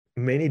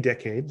many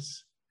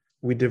decades,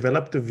 we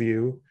developed a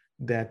view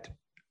that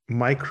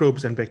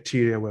microbes and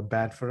bacteria were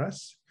bad for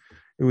us.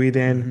 We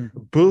then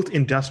built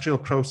industrial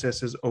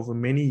processes over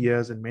many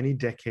years and many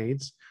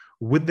decades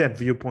with that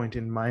viewpoint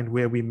in mind,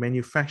 where we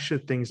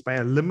manufactured things by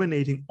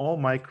eliminating all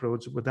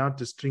microbes without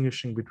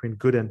distinguishing between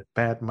good and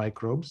bad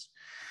microbes.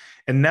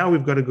 And now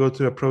we've got to go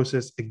through a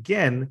process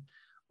again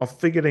of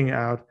figuring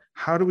out,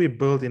 how do we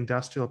build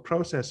industrial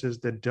processes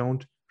that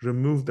don't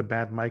remove the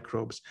bad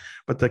microbes?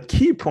 But the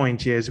key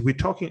point here is, we're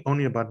talking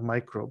only about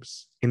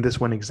microbes in this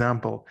one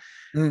example.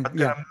 But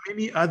there are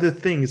many other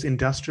things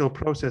industrial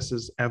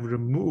processes have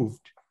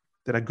removed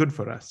that are good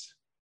for us.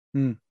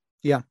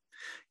 Yeah.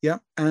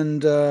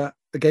 And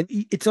again,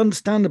 it's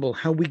understandable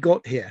how we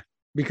got here,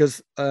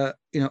 because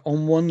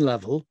on one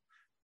level,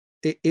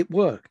 it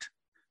worked.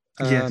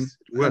 Yes,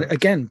 it worked.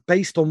 Again,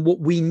 based on what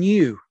we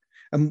knew.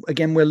 And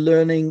again, we're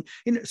learning.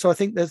 So I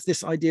think there's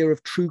this idea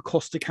of true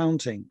cost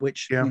accounting,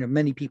 which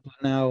many people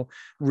are now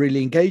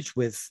really engaged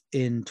with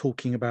in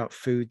talking about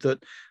food.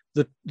 That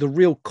the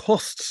real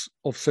costs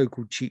of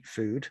so-called cheap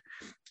food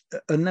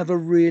are never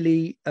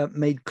really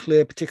made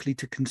clear, particularly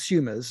to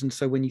consumers. And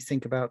so when you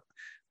think about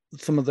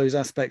some of those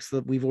aspects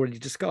that we've already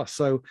discussed,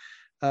 so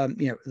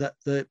that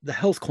the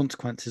health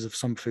consequences of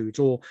some foods,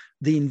 or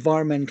the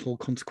environmental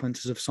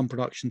consequences of some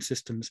production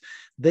systems,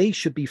 they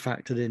should be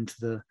factored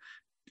into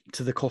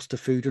the cost of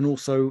food. And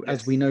also,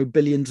 as we know,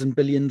 billions and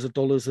billions of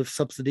dollars of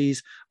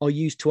subsidies are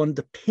used to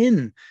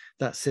underpin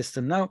that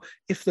system. Now,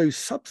 if those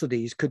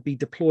subsidies could be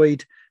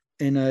deployed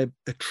in a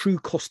true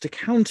cost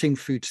accounting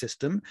food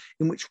system,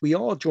 in which we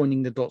are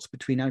joining the dots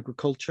between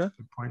agriculture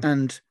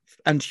and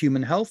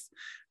human health,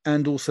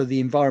 and also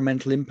the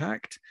environmental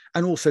impact,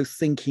 and also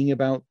thinking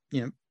about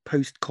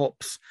post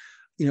COPs,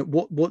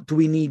 what do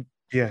we need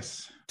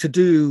to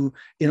do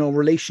in our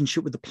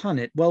relationship with the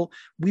planet? Well,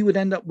 we would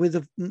end up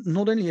with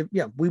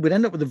we would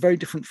end up with a very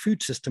different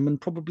food system, and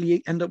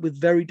probably end up with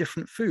very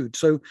different food.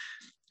 So,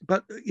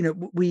 but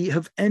we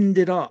have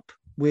ended up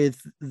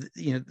with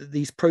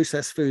these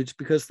processed foods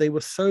because they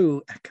were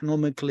so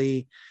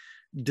economically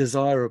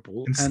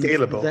desirable and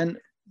scalable. Then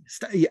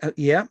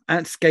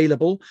and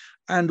scalable,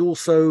 and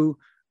also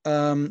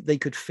they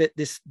could fit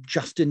this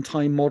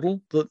just-in-time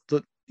model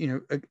that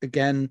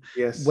again,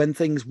 when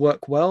things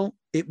work well,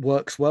 it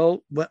works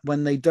well.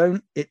 When they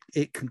don't,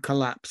 it can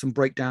collapse and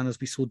break down, as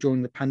we saw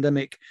during the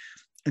pandemic,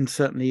 and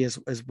certainly as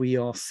we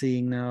are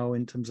seeing now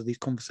in terms of these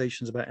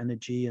conversations about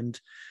energy and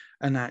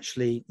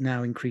actually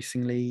now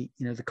increasingly,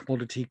 the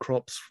commodity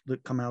crops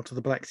that come out of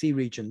the Black Sea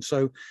region.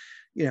 So,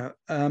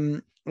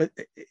 again,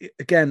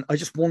 I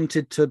just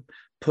wanted to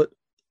put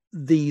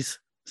these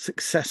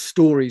success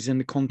stories in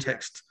the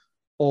context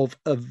of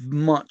a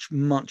much,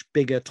 much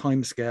bigger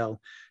timescale,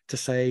 to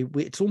say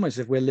it's almost as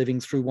if we're living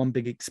through one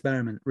big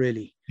experiment,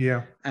 really.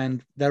 Yeah.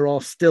 And there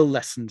are still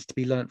lessons to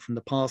be learned from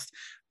the past.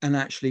 And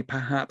actually,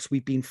 perhaps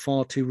we've been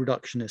far too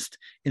reductionist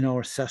in our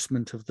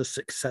assessment of the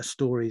success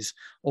stories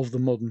of the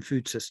modern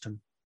food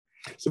system.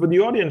 So for the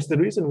audience, the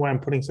reason why I'm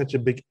putting such a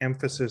big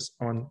emphasis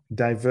on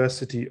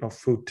diversity of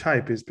food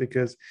type is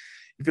because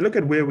if you look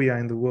at where we are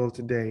in the world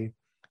today,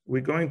 we're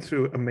going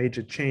through a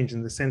major change,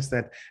 in the sense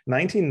that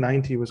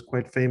 1990 was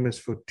quite famous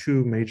for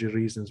two major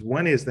reasons.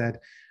 One is that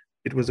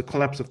it was a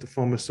collapse of the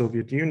former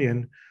Soviet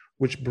Union,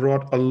 which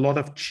brought a lot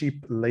of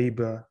cheap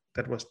labor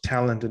that was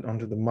talented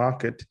onto the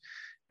market.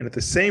 And at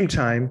the same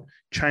time,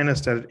 China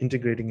started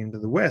integrating into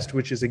the West,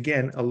 which is,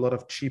 again, a lot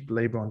of cheap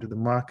labor onto the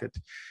market.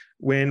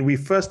 When we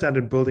first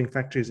started building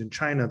factories in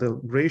China, the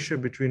ratio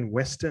between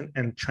Western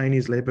and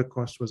Chinese labor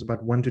costs was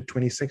about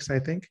 1-26, I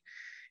think.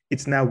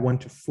 It's now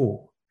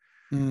 1-4.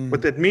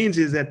 What that means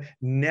is that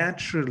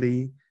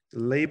naturally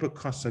labor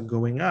costs are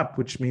going up,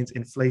 which means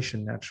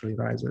inflation naturally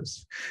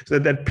rises. So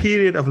that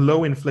period of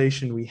low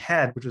inflation we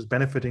had, which was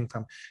benefiting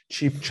from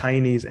cheap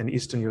Chinese and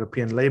Eastern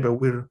European labor,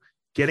 we're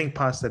getting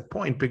past that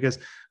point, because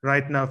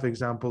right now, for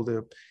example,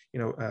 the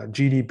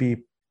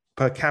GDP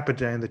per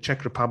capita in the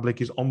Czech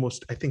Republic is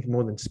almost, I think,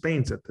 more than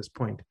Spain's at this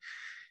point.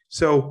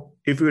 So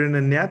if we're in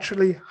a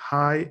naturally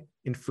high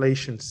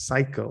inflation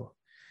cycle,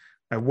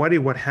 I worry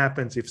what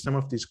happens if some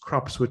of these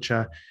crops, which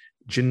are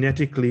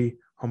genetically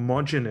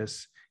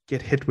homogeneous,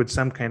 get hit with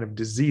some kind of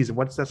disease, and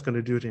what's that's going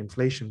to do to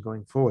inflation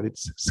going forward.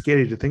 It's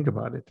scary to think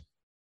about it.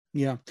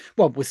 Yeah,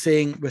 well, we're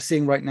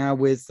seeing right now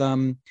with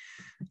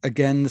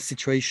again the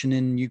situation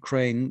in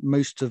Ukraine.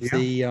 Most of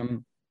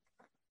the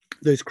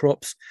those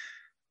crops.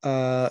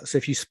 So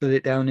if you split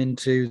it down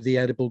into the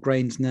edible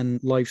grains and then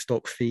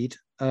livestock feed,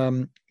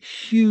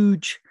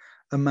 huge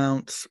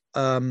amounts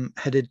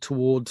headed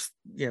towards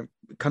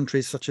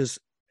countries such as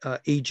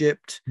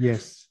Egypt,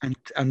 yes,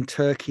 and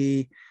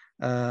Turkey,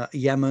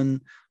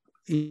 Yemen.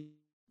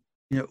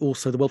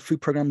 Also the World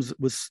Food Programme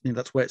was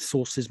that's where it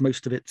sources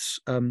most of its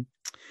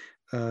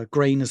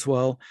grain as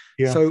well.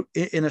 Yeah. So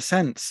in a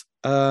sense,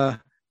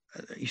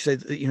 you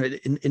said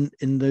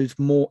in those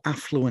more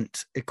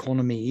affluent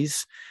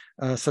economies,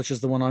 such as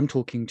the one I'm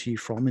talking to you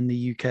from in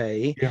the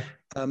UK,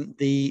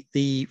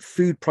 the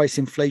food price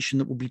inflation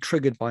that will be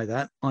triggered by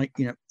that,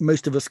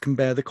 most of us can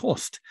bear the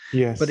cost.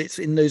 Yes. But it's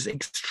in those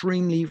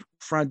extremely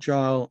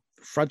fragile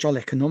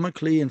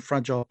economically and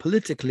fragile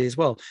politically as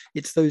well.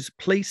 It's those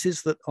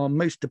places that are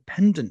most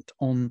dependent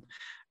on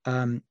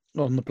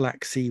the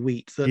Black Sea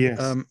wheat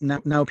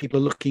that now people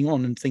are looking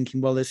on and thinking,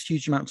 well, there's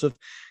huge amounts of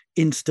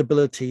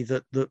instability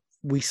that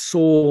we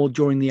saw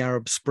during the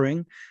Arab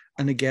Spring.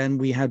 And again,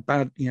 we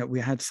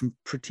had some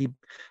pretty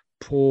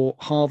poor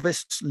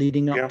harvests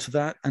leading up to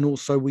that. And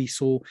also we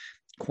saw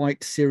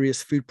quite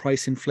serious food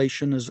price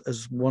inflation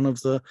as one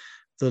of the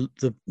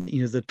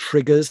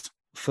triggers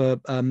for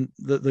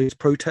those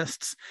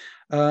protests.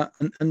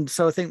 And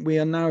so I think we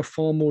are now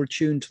far more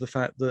attuned to the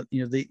fact that,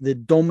 the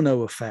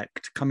domino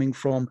effect coming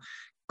from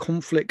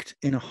conflict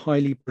in a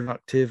highly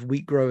productive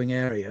wheat growing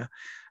area.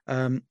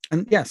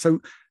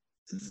 So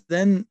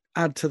then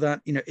add to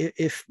that,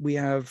 if we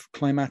have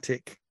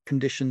climatic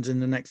conditions in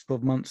the next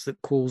 12 months that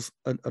cause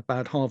a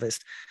bad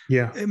harvest,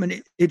 I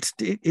mean,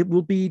 it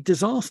will be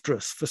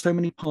disastrous for so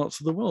many parts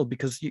of the world,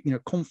 because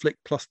conflict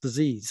plus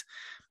disease,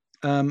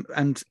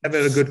 and a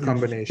good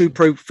combination.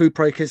 Food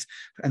prices,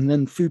 and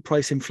then food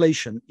price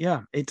inflation.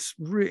 It's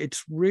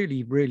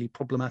really, really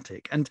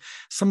problematic, and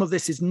some of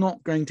this is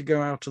not going to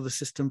go out of the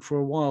system for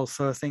a while.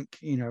 So I think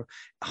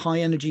high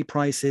energy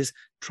prices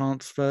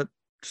transfers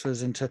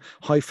into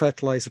high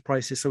fertilizer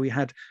prices. So we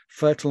had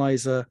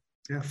fertilizer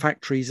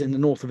factories in the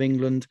north of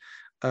England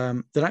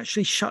that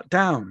actually shut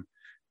down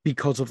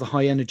because of the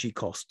high energy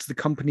costs. The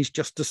companies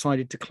just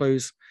decided to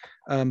close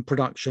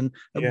production.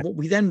 And what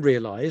we then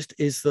realized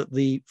is that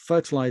the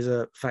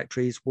fertilizer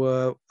factories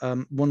were,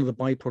 one of the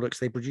byproducts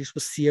they produced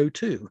was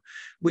CO2,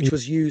 which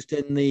was used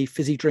in the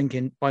fizzy drink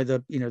by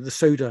the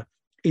soda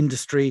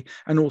industry,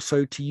 and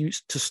also to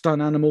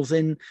stun animals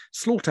in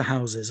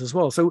slaughterhouses as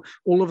well. So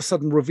all of a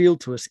sudden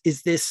revealed to us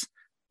is this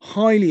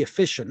highly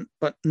efficient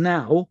but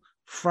now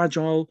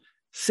fragile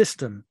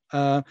system,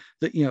 that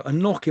a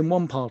knock in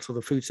one part of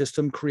the food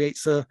system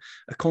creates a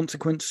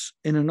consequence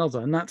in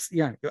another. And that's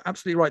you're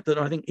absolutely right, that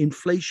I think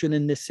inflation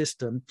in this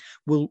system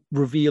will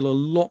reveal a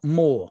lot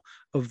more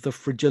of the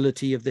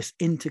fragility of this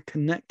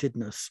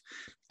interconnectedness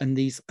and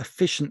these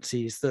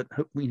efficiencies that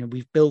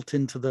we've built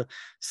into the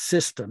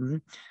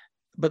system,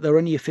 but they're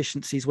only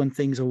efficiencies when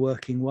things are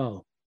working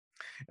well.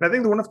 And I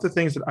think one of the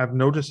things that I've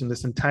noticed in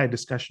this entire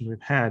discussion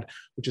we've had,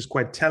 which is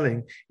quite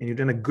telling, and you've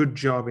done a good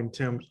job in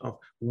terms of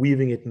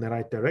weaving it in the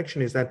right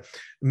direction, is that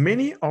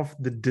many of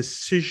the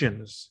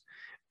decisions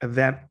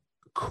that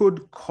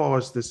could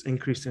cause this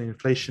increase in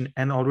inflation,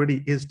 and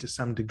already is to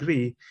some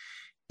degree,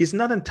 is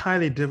not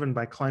entirely driven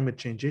by climate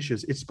change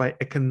issues. It's by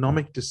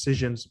economic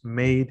decisions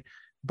made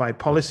by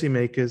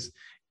policymakers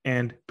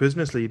and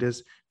business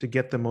leaders to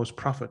get the most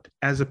profit,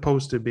 as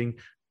opposed to being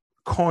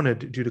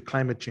cornered due to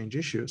climate change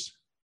issues.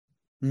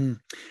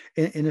 In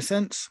a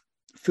sense,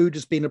 food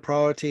has been a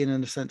priority, and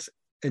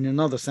in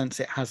another sense,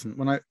 it hasn't.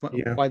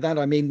 By that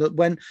I mean that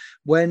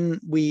when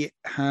we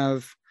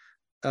have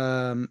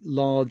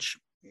large,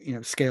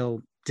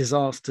 scale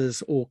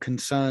disasters or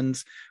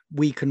concerns,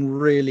 we can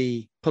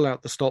really pull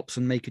out the stops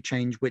and make a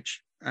change,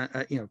 which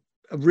a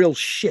real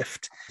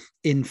shift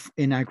in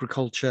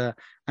agriculture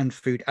and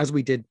food, as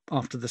we did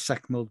after the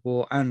Second World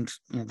War and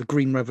the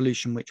Green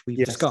Revolution, which we've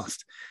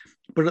discussed.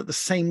 But at the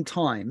same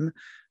time,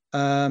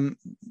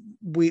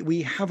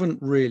 we haven't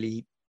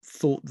really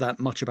thought that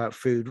much about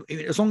food.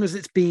 As long as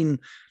it's been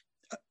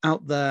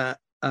out there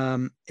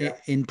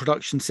in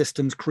production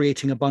systems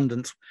creating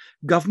abundance,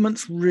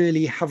 governments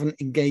really haven't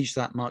engaged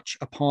that much,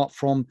 apart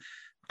from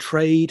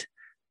trade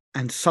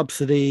and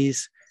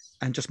subsidies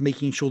and just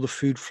making sure the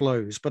food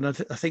flows. But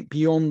I think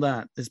beyond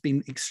that, there's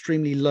been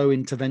extremely low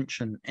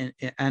intervention.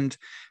 And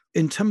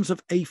in terms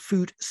of a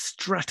food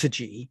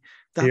strategy,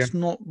 that's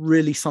not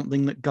really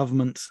something that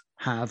governments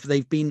have.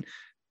 They've been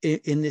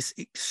in this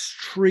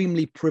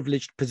extremely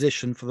privileged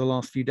position for the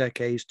last few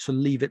decades to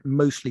leave it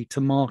mostly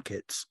to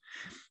markets.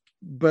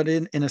 But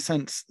in a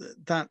sense,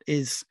 that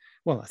is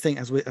well, I think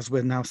as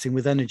we're now seeing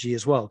with energy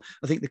as well,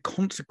 I think the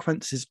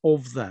consequences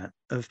of that,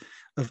 of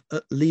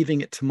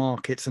leaving it to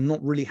markets and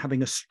not really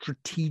having a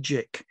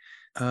strategic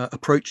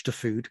approach to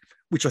food,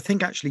 which I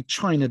think actually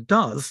China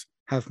does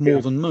have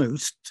more than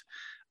most.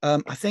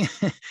 I think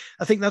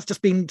I think that's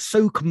just been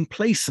so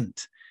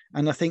complacent,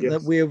 and I think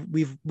that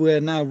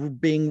we're now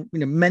being, you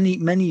know,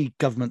 many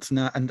governments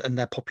now and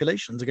their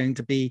populations are going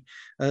to be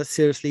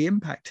seriously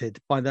impacted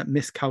by that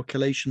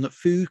miscalculation that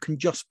food can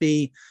just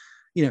be,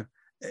 you know,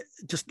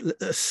 just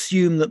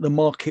assume that the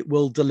market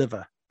will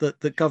deliver,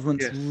 that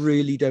governments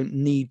really don't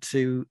need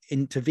to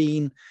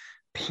intervene,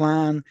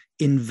 plan,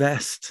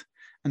 invest,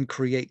 and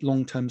create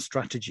long-term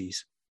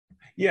strategies.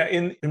 Yeah,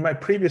 in my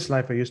previous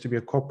life, I used to be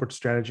a corporate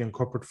strategy and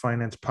corporate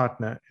finance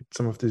partner at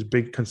some of these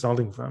big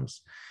consulting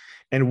firms.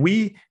 And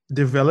we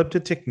developed a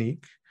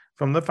technique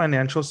from the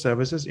financial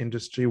services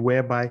industry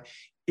whereby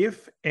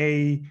if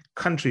a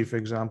country, for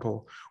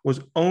example,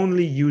 was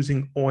only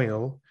using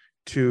oil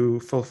to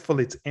fulfill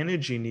its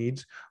energy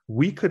needs,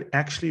 we could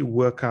actually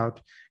work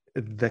out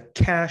the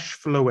cash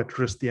flow at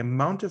risk, the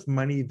amount of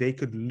money they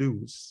could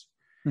lose.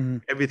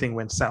 Everything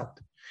went south.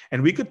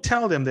 And we could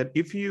tell them that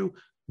if you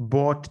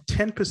bought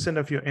 10%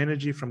 of your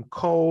energy from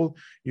coal,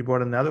 you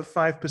bought another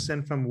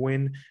 5% from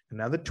wind,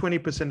 another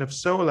 20% of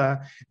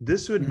solar,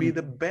 this would be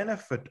the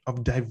benefit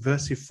of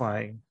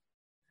diversifying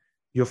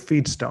your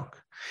feedstock.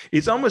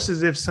 It's almost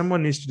as if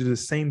someone needs to do the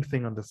same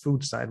thing on the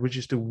food side, which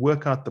is to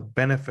work out the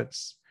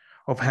benefits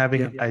of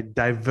having a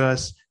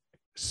diverse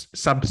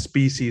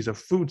subspecies of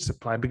food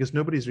supply, because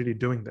nobody's really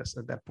doing this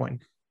at that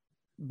point.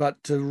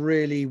 But to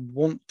really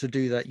want to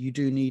do that, you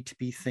do need to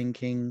be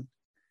thinking,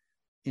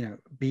 you know,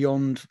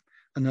 beyond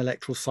an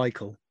electoral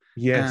cycle,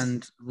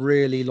 and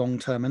really long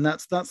term. And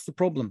that's the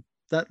problem.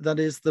 That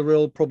is the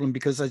real problem,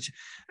 because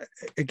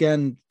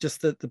again,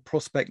 just the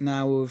prospect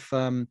now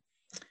of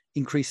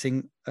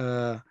increasing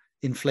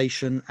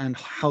inflation and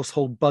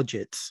household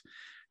budgets,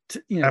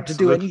 to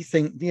do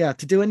anything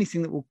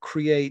that will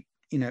create,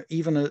 you know,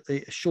 even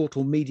a short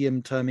or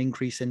medium term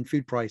increase in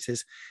food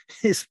prices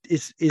is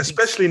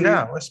especially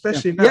now.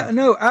 Yeah,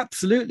 no,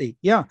 absolutely.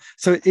 Yeah.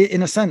 So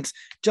in a sense,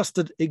 just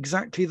at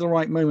exactly the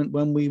right moment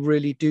when we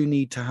really do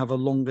need to have a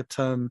longer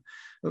term,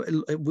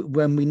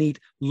 when we need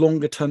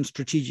longer term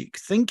strategic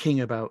thinking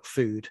about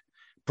food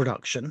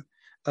production,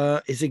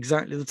 is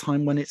exactly the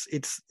time when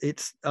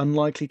it's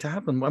unlikely to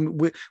happen. I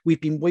mean,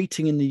 we've been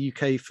waiting in the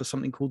UK for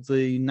something called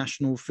the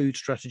National Food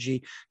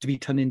Strategy to be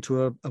turned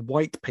into a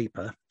white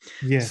paper.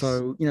 Yes.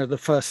 So, you know,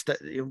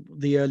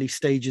 the early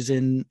stages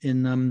in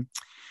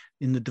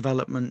the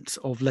development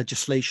of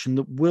legislation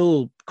that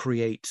will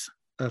create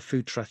a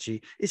food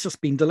strategy, it's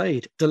just been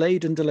delayed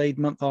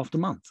month after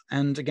month,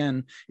 and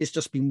again, it's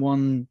just been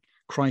one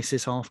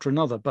crisis after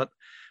another. But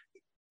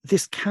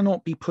this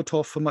cannot be put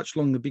off for much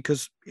longer,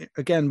 because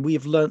again, we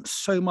have learned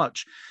so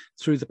much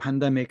through the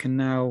pandemic, and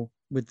now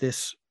with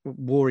this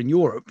war in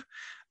Europe,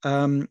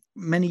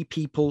 many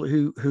people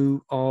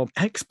who are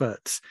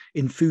experts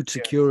in food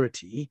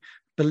security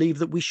believe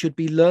that we should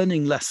be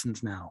learning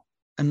lessons now,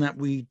 and that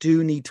we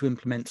do need to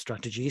implement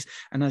strategies.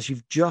 And as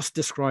you've just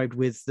described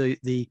with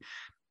the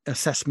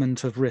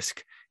assessment of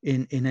risk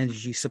in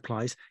energy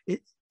supplies,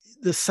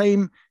 the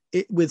same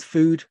with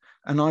food.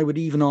 And I would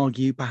even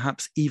argue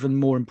perhaps even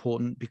more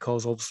important,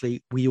 because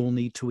obviously we all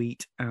need to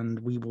eat, and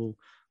we will,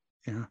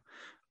 you know,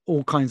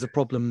 all kinds of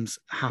problems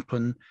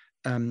happen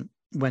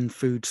when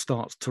food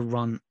starts to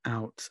run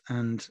out.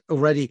 And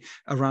already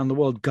around the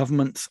world,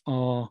 governments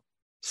are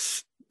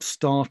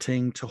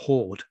starting to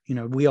hoard. You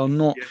know, we are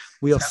not,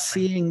 we are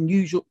seeing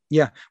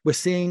we're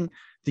seeing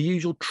the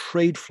usual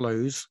trade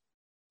flows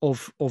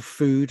of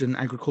food and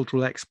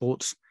agricultural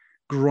exports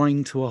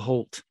grind to a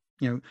halt.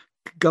 You know,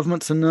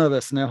 governments are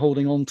nervous and they're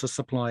holding on to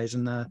supplies,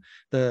 and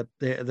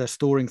they're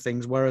storing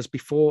things, whereas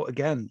before,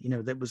 again, you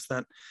know, there was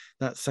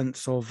that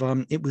sense of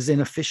it was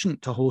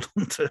inefficient to hold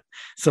on to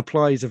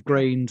supplies of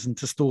grains and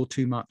to store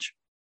too much.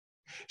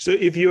 So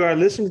if you are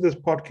listening to this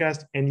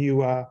podcast and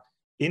you are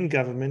in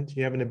government,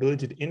 you have an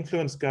ability to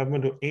influence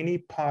government or any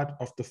part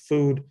of the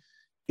food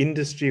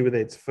industry, whether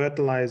it's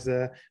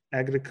fertilizer,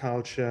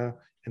 agriculture,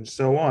 and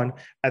so on,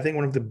 I think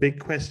one of the big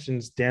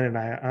questions Dan and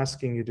I are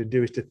asking you to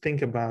do is to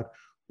think about,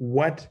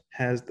 what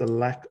has the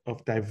lack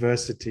of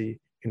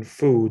diversity in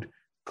food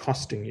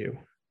costing you?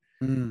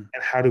 And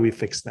how do we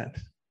fix that?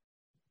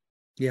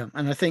 Yeah,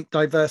 and I think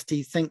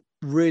diversity, think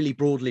really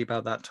broadly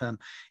about that term.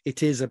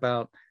 It is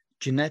about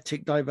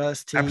genetic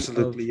diversity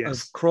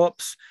of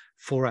crops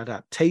for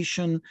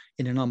adaptation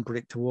in an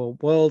unpredictable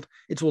world.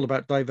 It's all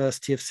about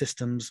diversity of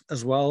systems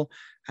as well.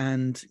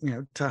 And, you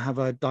know, to have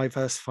a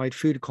diversified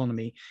food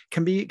economy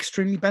can be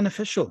extremely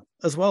beneficial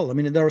as well. I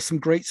mean, there are some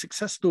great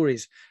success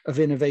stories of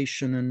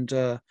innovation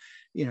and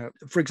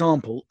For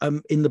example,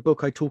 in the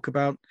book, I talk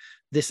about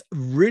this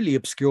really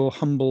obscure,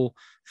 humble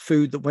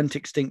food that went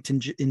extinct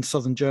in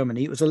southern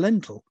Germany. It was a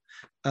lentil.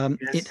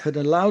 It had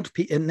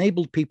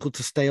enabled people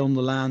to stay on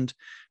the land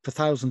for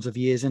thousands of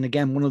years. And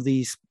again, one of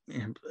these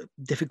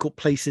difficult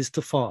places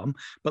to farm,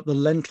 but the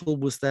lentil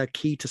was their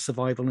key to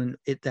survival. And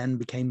it then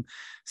became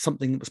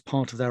something that was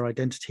part of their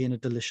identity and a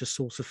delicious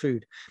source of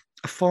food.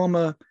 A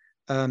farmer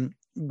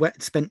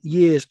spent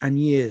years and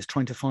years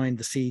trying to find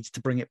the seeds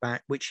to bring it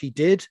back, which he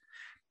did.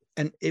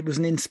 And it was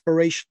an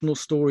inspirational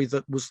story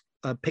that was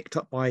picked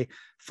up by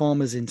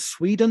farmers in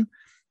Sweden.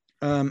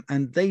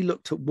 And they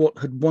looked at what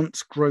had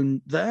once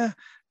grown there,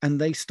 and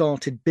they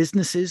started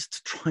businesses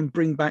to try and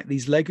bring back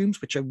these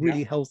legumes, which are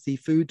really healthy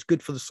foods,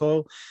 good for the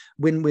soil,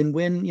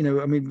 win-win-win.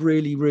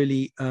 Really,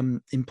 really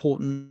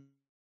important,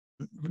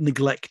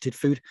 neglected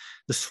food.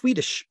 The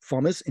Swedish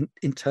farmers,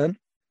 in turn,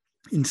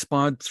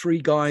 inspired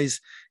three guys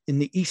in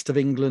the east of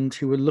England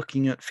who were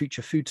looking at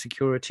future food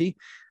security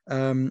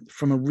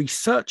from a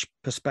research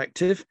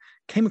perspective,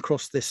 came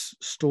across this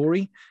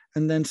story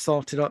and then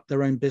started up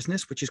their own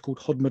business, which is called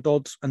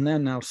Hodmedods, and they're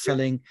now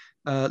selling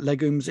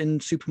legumes in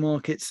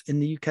supermarkets in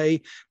the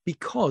UK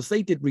because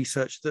they did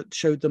research that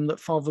showed them that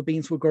fava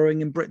beans were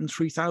growing in Britain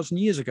 3,000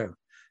 years ago.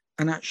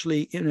 And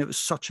actually, it was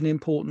such an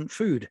important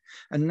food.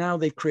 And now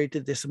they've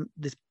created this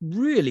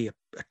really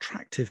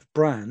attractive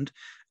brand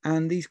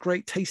and these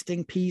great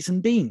tasting peas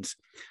and beans.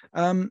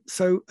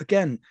 So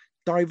again,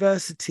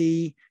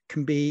 diversity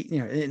can be,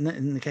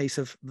 in the case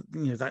of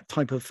that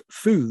type of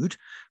food,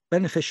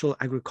 beneficial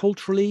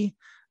agriculturally,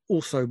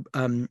 also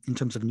in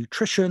terms of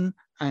nutrition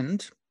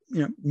and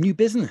new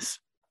business.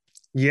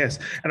 Yes,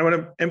 and I want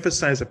to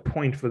emphasize a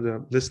point for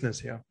the listeners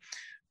here.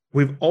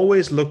 We've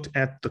always looked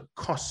at the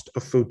cost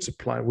of food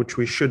supply, which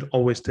we should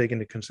always take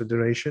into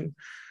consideration.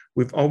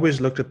 We've always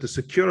looked at the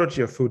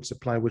security of food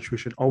supply, which we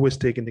should always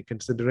take into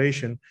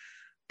consideration.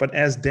 But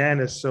as Dan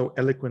has so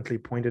eloquently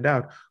pointed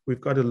out,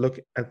 we've got to look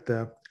at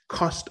the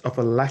cost of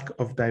a lack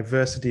of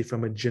diversity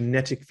from a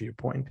genetic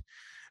viewpoint.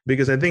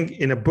 Because I think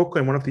in a book,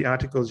 in one of the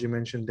articles you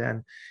mentioned,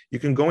 Dan, you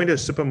can go into a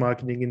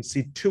supermarket and you can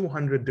see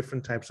 200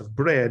 different types of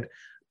bread,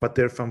 but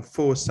they're from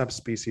 4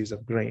 subspecies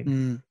of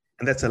grain.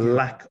 And that's a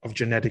lack of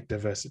genetic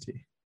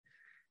diversity.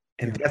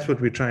 And that's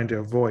what we're trying to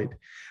avoid.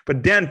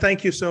 But Dan,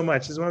 thank you so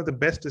much. This is one of the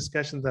best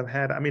discussions I've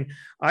had. I mean,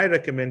 I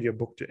recommend your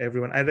book to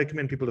everyone. I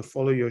recommend people to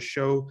follow your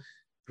show,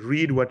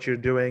 read what you're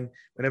doing.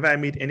 Whenever I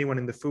meet anyone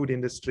in the food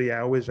industry,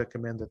 I always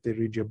recommend that they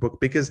read your book,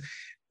 because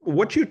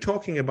what you're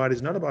talking about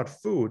is not about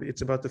food.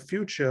 It's about the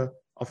future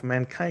of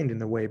mankind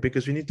in a way,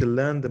 because we need to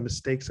learn the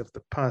mistakes of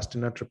the past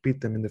and not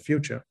repeat them in the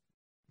future.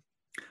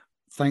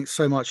 Thanks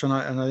so much. And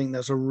I think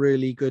that's a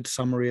really good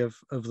summary of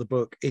the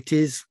book. It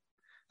is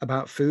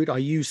about food. I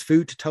use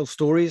food to tell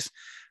stories,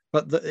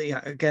 but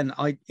again,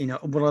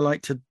 what I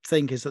like to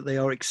think is that they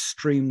are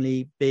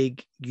extremely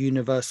big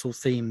universal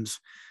themes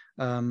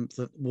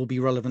that will be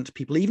relevant to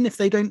people, even if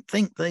they don't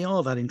think they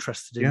are that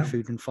interested in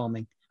food and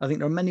farming. I think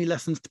there are many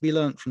lessons to be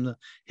learned from the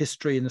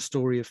history and the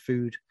story of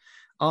food,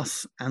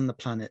 us and the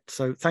planet.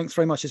 So thanks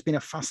very much. It's been a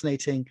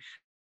fascinating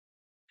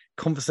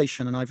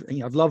conversation, and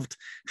I've loved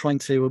trying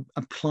to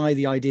apply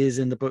the ideas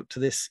in the book to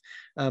this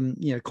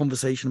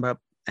conversation about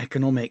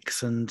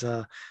economics and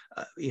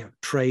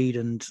trade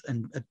and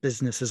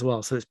business as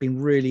well. So it's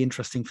been really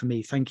interesting for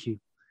me. Thank you.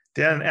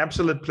 Dan, an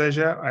absolute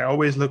pleasure. I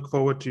always look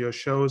forward to your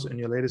shows and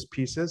your latest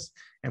pieces,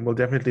 and we'll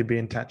definitely be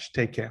in touch.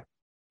 Take care.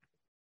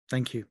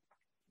 Thank you.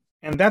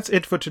 And that's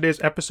it for today's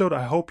episode.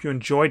 I hope you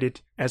enjoyed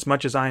it as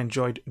much as I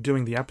enjoyed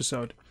doing the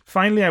episode.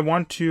 Finally, I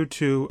want you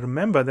to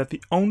remember that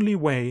the only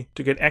way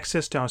to get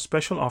access to our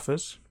special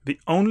offers, the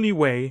only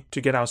way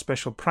to get our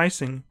special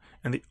pricing,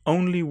 and the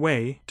only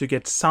way to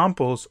get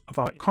samples of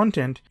our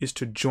content is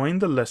to join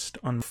the list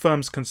on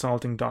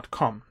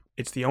firmsconsulting.com.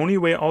 It's the only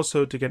way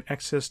also to get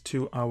access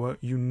to our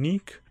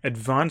unique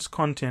advanced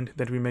content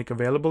that we make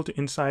available to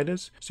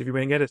insiders. So if you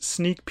want to get a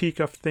sneak peek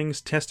of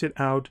things, test it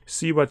out,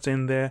 see what's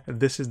in there,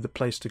 this is the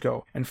place to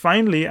go. And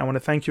finally, I want to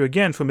thank you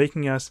again for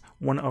making us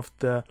one of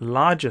the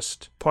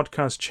largest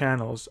podcast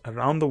channels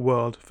around the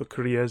world for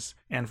careers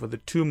and for the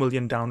 2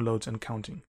 million downloads and counting.